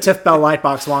 Let's say the Tiff Bell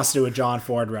Lightbox wants to do a John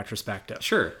Ford retrospective.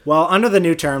 Sure. Well, under the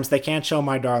new terms, they can't show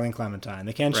My Darling Clementine.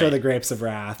 They can't show The Grapes of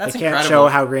Wrath. That's they can't incredible. show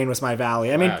How Green Was My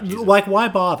Valley. I mean, like, why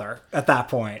bother at that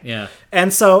point? Yeah.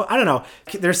 And so, I don't know.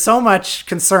 There's so much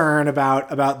concern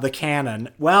about the canon.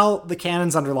 Well, the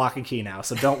canon's under lock and key now,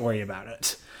 so don't worry about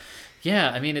it.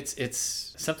 Yeah, I mean,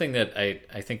 it's something that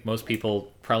I think most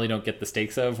people probably don't get the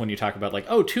stakes of when you talk about, like,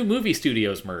 oh, 2 movie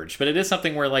studios merged. But it is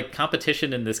something where, like,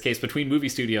 competition in this case between movie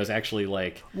studios actually,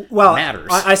 like, matters.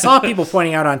 I saw people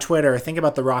pointing out on Twitter, think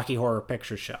about the Rocky Horror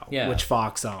Picture Show, which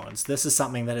Fox owns. This is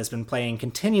something that has been playing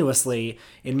continuously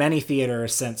in many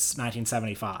theaters since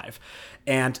 1975.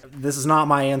 And this is not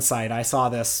my insight. I saw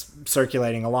this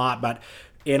circulating a lot, but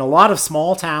in a lot of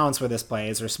small towns where this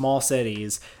plays, or small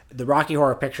cities, the Rocky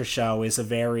Horror Picture Show is a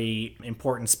very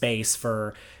important space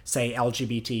for, say,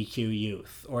 LGBTQ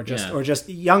youth, or just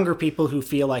younger people who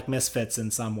feel like misfits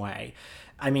in some way.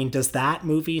 I mean, does that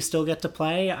movie still get to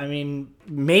play? I mean,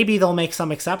 maybe they'll make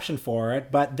some exception for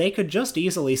it, but they could just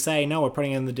easily say, no, we're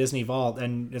putting it in the Disney vault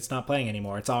and it's not playing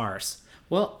anymore. It's ours.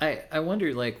 Well, I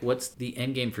wonder, like, what's the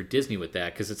end game for Disney with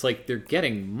that? Because it's like they're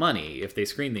getting money if they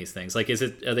screen these things. Like, are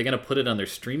they going to put it on their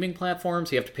streaming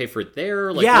platforms? You have to pay for it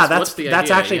there? Like,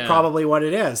 that's actually probably what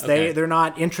it is. Okay. They're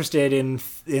not interested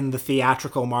in the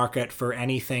theatrical market for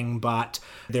anything but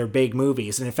their big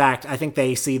movies. And in fact, I think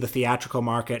they see the theatrical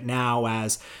market now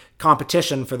as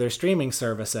competition for their streaming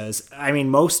services. I mean,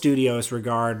 most studios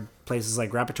regard places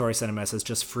like Repertory Cinemas as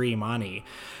just free money.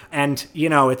 And, you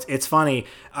know, it's funny,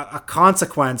 a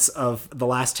consequence of the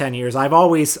last 10 years, I've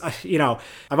always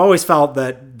felt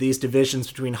that these divisions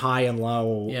between high and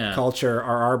low culture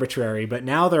are arbitrary. But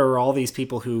now there are all these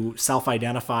people who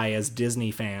self-identify as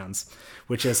Disney fans,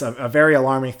 which is a very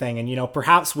alarming thing. And, you know,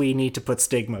 perhaps we need to put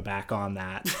stigma back on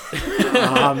that.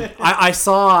 I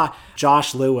saw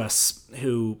Josh Lewis,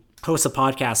 who hosts a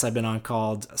podcast I've been on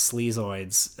called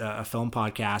Sleazoids, a film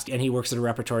podcast, and he works at a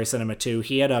Repertory Cinema too.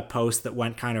 He had a post that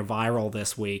went kind of viral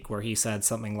this week where he said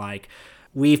something like,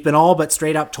 "We've been all but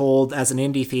straight up told as an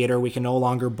indie theater we can no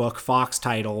longer book Fox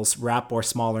titles, rep or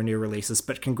smaller new releases,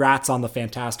 but congrats on the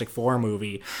Fantastic Four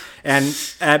movie." And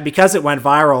because it went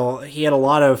viral, he had a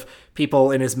lot of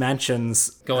people in his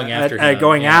mentions going after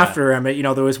him. You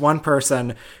know, there was one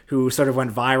person who sort of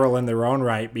went viral in their own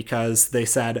right because they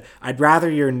said, "I'd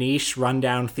rather your niche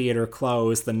rundown theater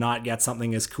close than not get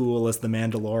something as cool as The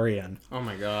Mandalorian." Oh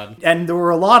my God. And there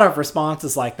were a lot of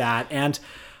responses like that. And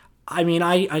I mean,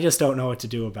 I just don't know what to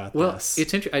do about this.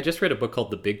 It's interesting. I just read a book called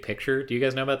The Big Picture. Do you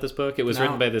guys know about this book? It was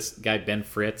written by this guy, Ben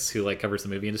Fritz, who like covers the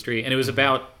movie industry. And it was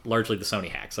about largely the Sony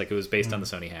hacks. Like, it was based on the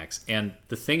Sony hacks. And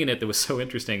the thing in it that was so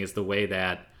interesting is the way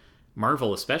that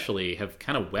Marvel especially have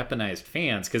kind of weaponized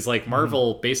fans. Because like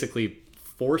Marvel basically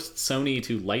forced Sony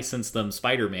to license them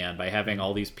Spider-Man by having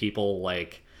all these people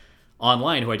like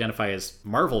online who identify as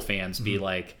Marvel fans be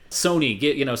like,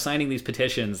 Sony, signing these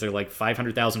petitions. They're like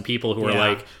 500,000 people who are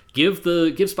like,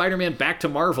 give Spider-Man back to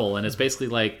Marvel. And it's basically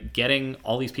like getting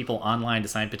all these people online to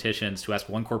sign petitions to ask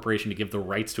one corporation to give the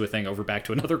rights to a thing over back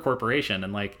to another corporation.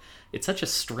 And like, it's such a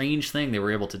strange thing they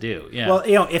were able to do. Yeah. Well,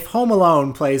 if Home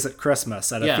Alone plays at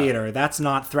Christmas at a theater, that's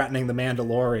not threatening The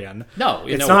Mandalorian. No,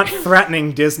 it's not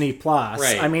threatening Disney Plus.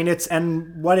 Right. I mean,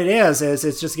 and what it is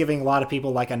it's just giving a lot of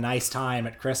people like a nice time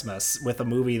at Christmas with a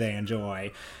movie they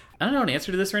enjoy. I don't know an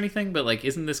answer to this or anything, but like,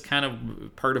 isn't this kind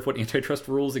of part of what antitrust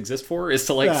rules exist for? Is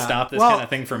to like stop this kind of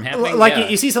thing from happening? Like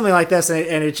you see something like this,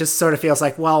 and it just sort of feels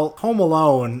like, well, Home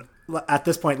Alone at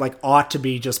this point like ought to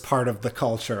be just part of the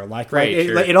culture. Like, right,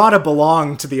 it ought to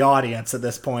belong to the audience at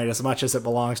this point as much as it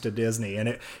belongs to Disney,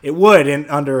 and it would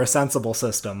under a sensible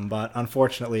system, but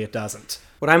unfortunately it doesn't.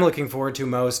 What I'm looking forward to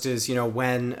most is,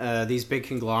 when these big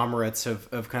conglomerates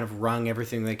have kind of wrung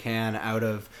everything they can out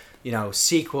of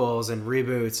sequels and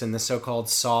reboots and the so-called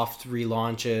soft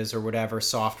relaunches or whatever,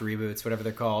 soft reboots, whatever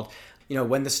they're called.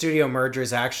 When the studio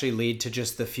mergers actually lead to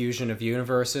just the fusion of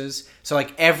universes. So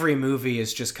like every movie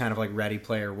is just kind of like Ready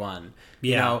Player One.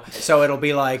 So it'll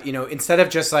be like, instead of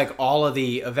just like all of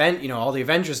the all the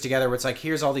Avengers together, where it's like,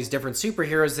 here's all these different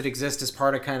superheroes that exist as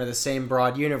part of kind of the same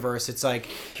broad universe. It's like,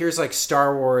 here's like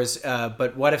Star Wars,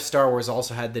 but what if Star Wars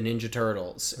also had the Ninja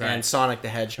Turtles and Sonic the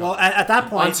Hedgehog? Well, at that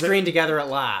point, on screen together at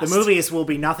last. The movies will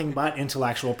be nothing but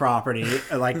intellectual property,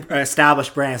 like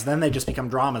established brands. Then they just become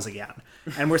dramas again.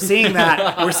 And we're seeing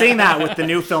that with the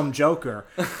new film Joker,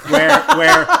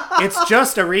 where it's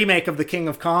just a remake of The King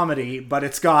of Comedy, but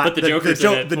it's got the Joker.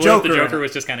 The Joker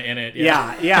was just kind of in it.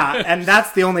 Yeah, and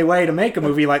that's the only way to make a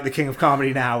movie like The King of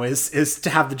Comedy now is to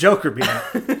have the Joker be in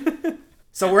it.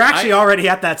 So we're actually already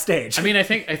at that stage. I mean, I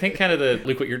think kind of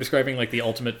Luke, what you're describing, like the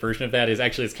ultimate version of that is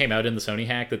actually this came out in the Sony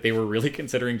hack that they were really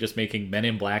considering just making Men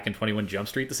in Black and 21 Jump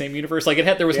Street the same universe. Like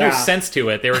there was no sense to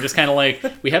it. They were just kind of like,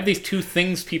 we have these two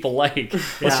things people like.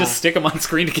 Let's just stick them on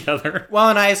screen together. Well,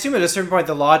 and I assume at a certain point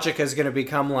the logic is going to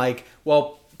become like,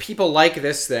 well, people like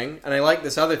this thing and I like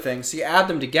this other thing, so you add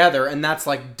them together and that's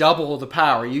like double the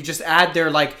power. You just add their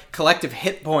like collective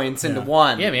hit points into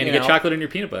one. Yeah, man, you get chocolate in your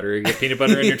peanut butter, you get peanut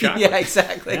butter in your chocolate. Yeah,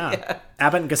 exactly. Yeah.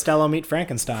 Abbott and Costello meet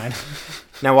Frankenstein.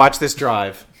 Now watch this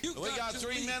drive. We got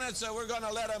 3 minutes, so we're going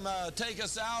to let them take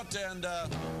us out, and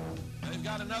they've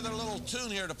got another little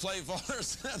tune here to play for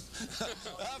us.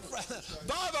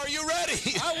 Bob, are you ready?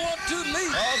 I want to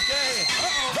leave. Okay.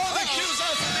 Don't accuse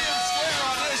us of being square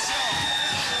on this show.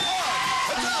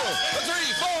 1, 2, 3,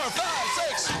 4, 5,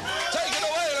 6. Take it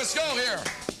away. Let's go here.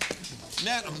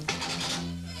 Now,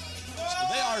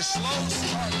 they are slow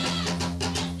starting.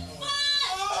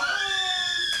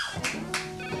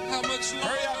 How much longer?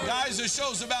 Hurry up, guys. The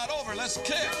show's about over. Let's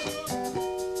kick.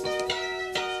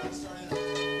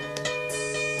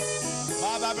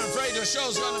 Bob, I'm afraid the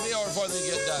show's going to be over before they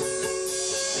get done.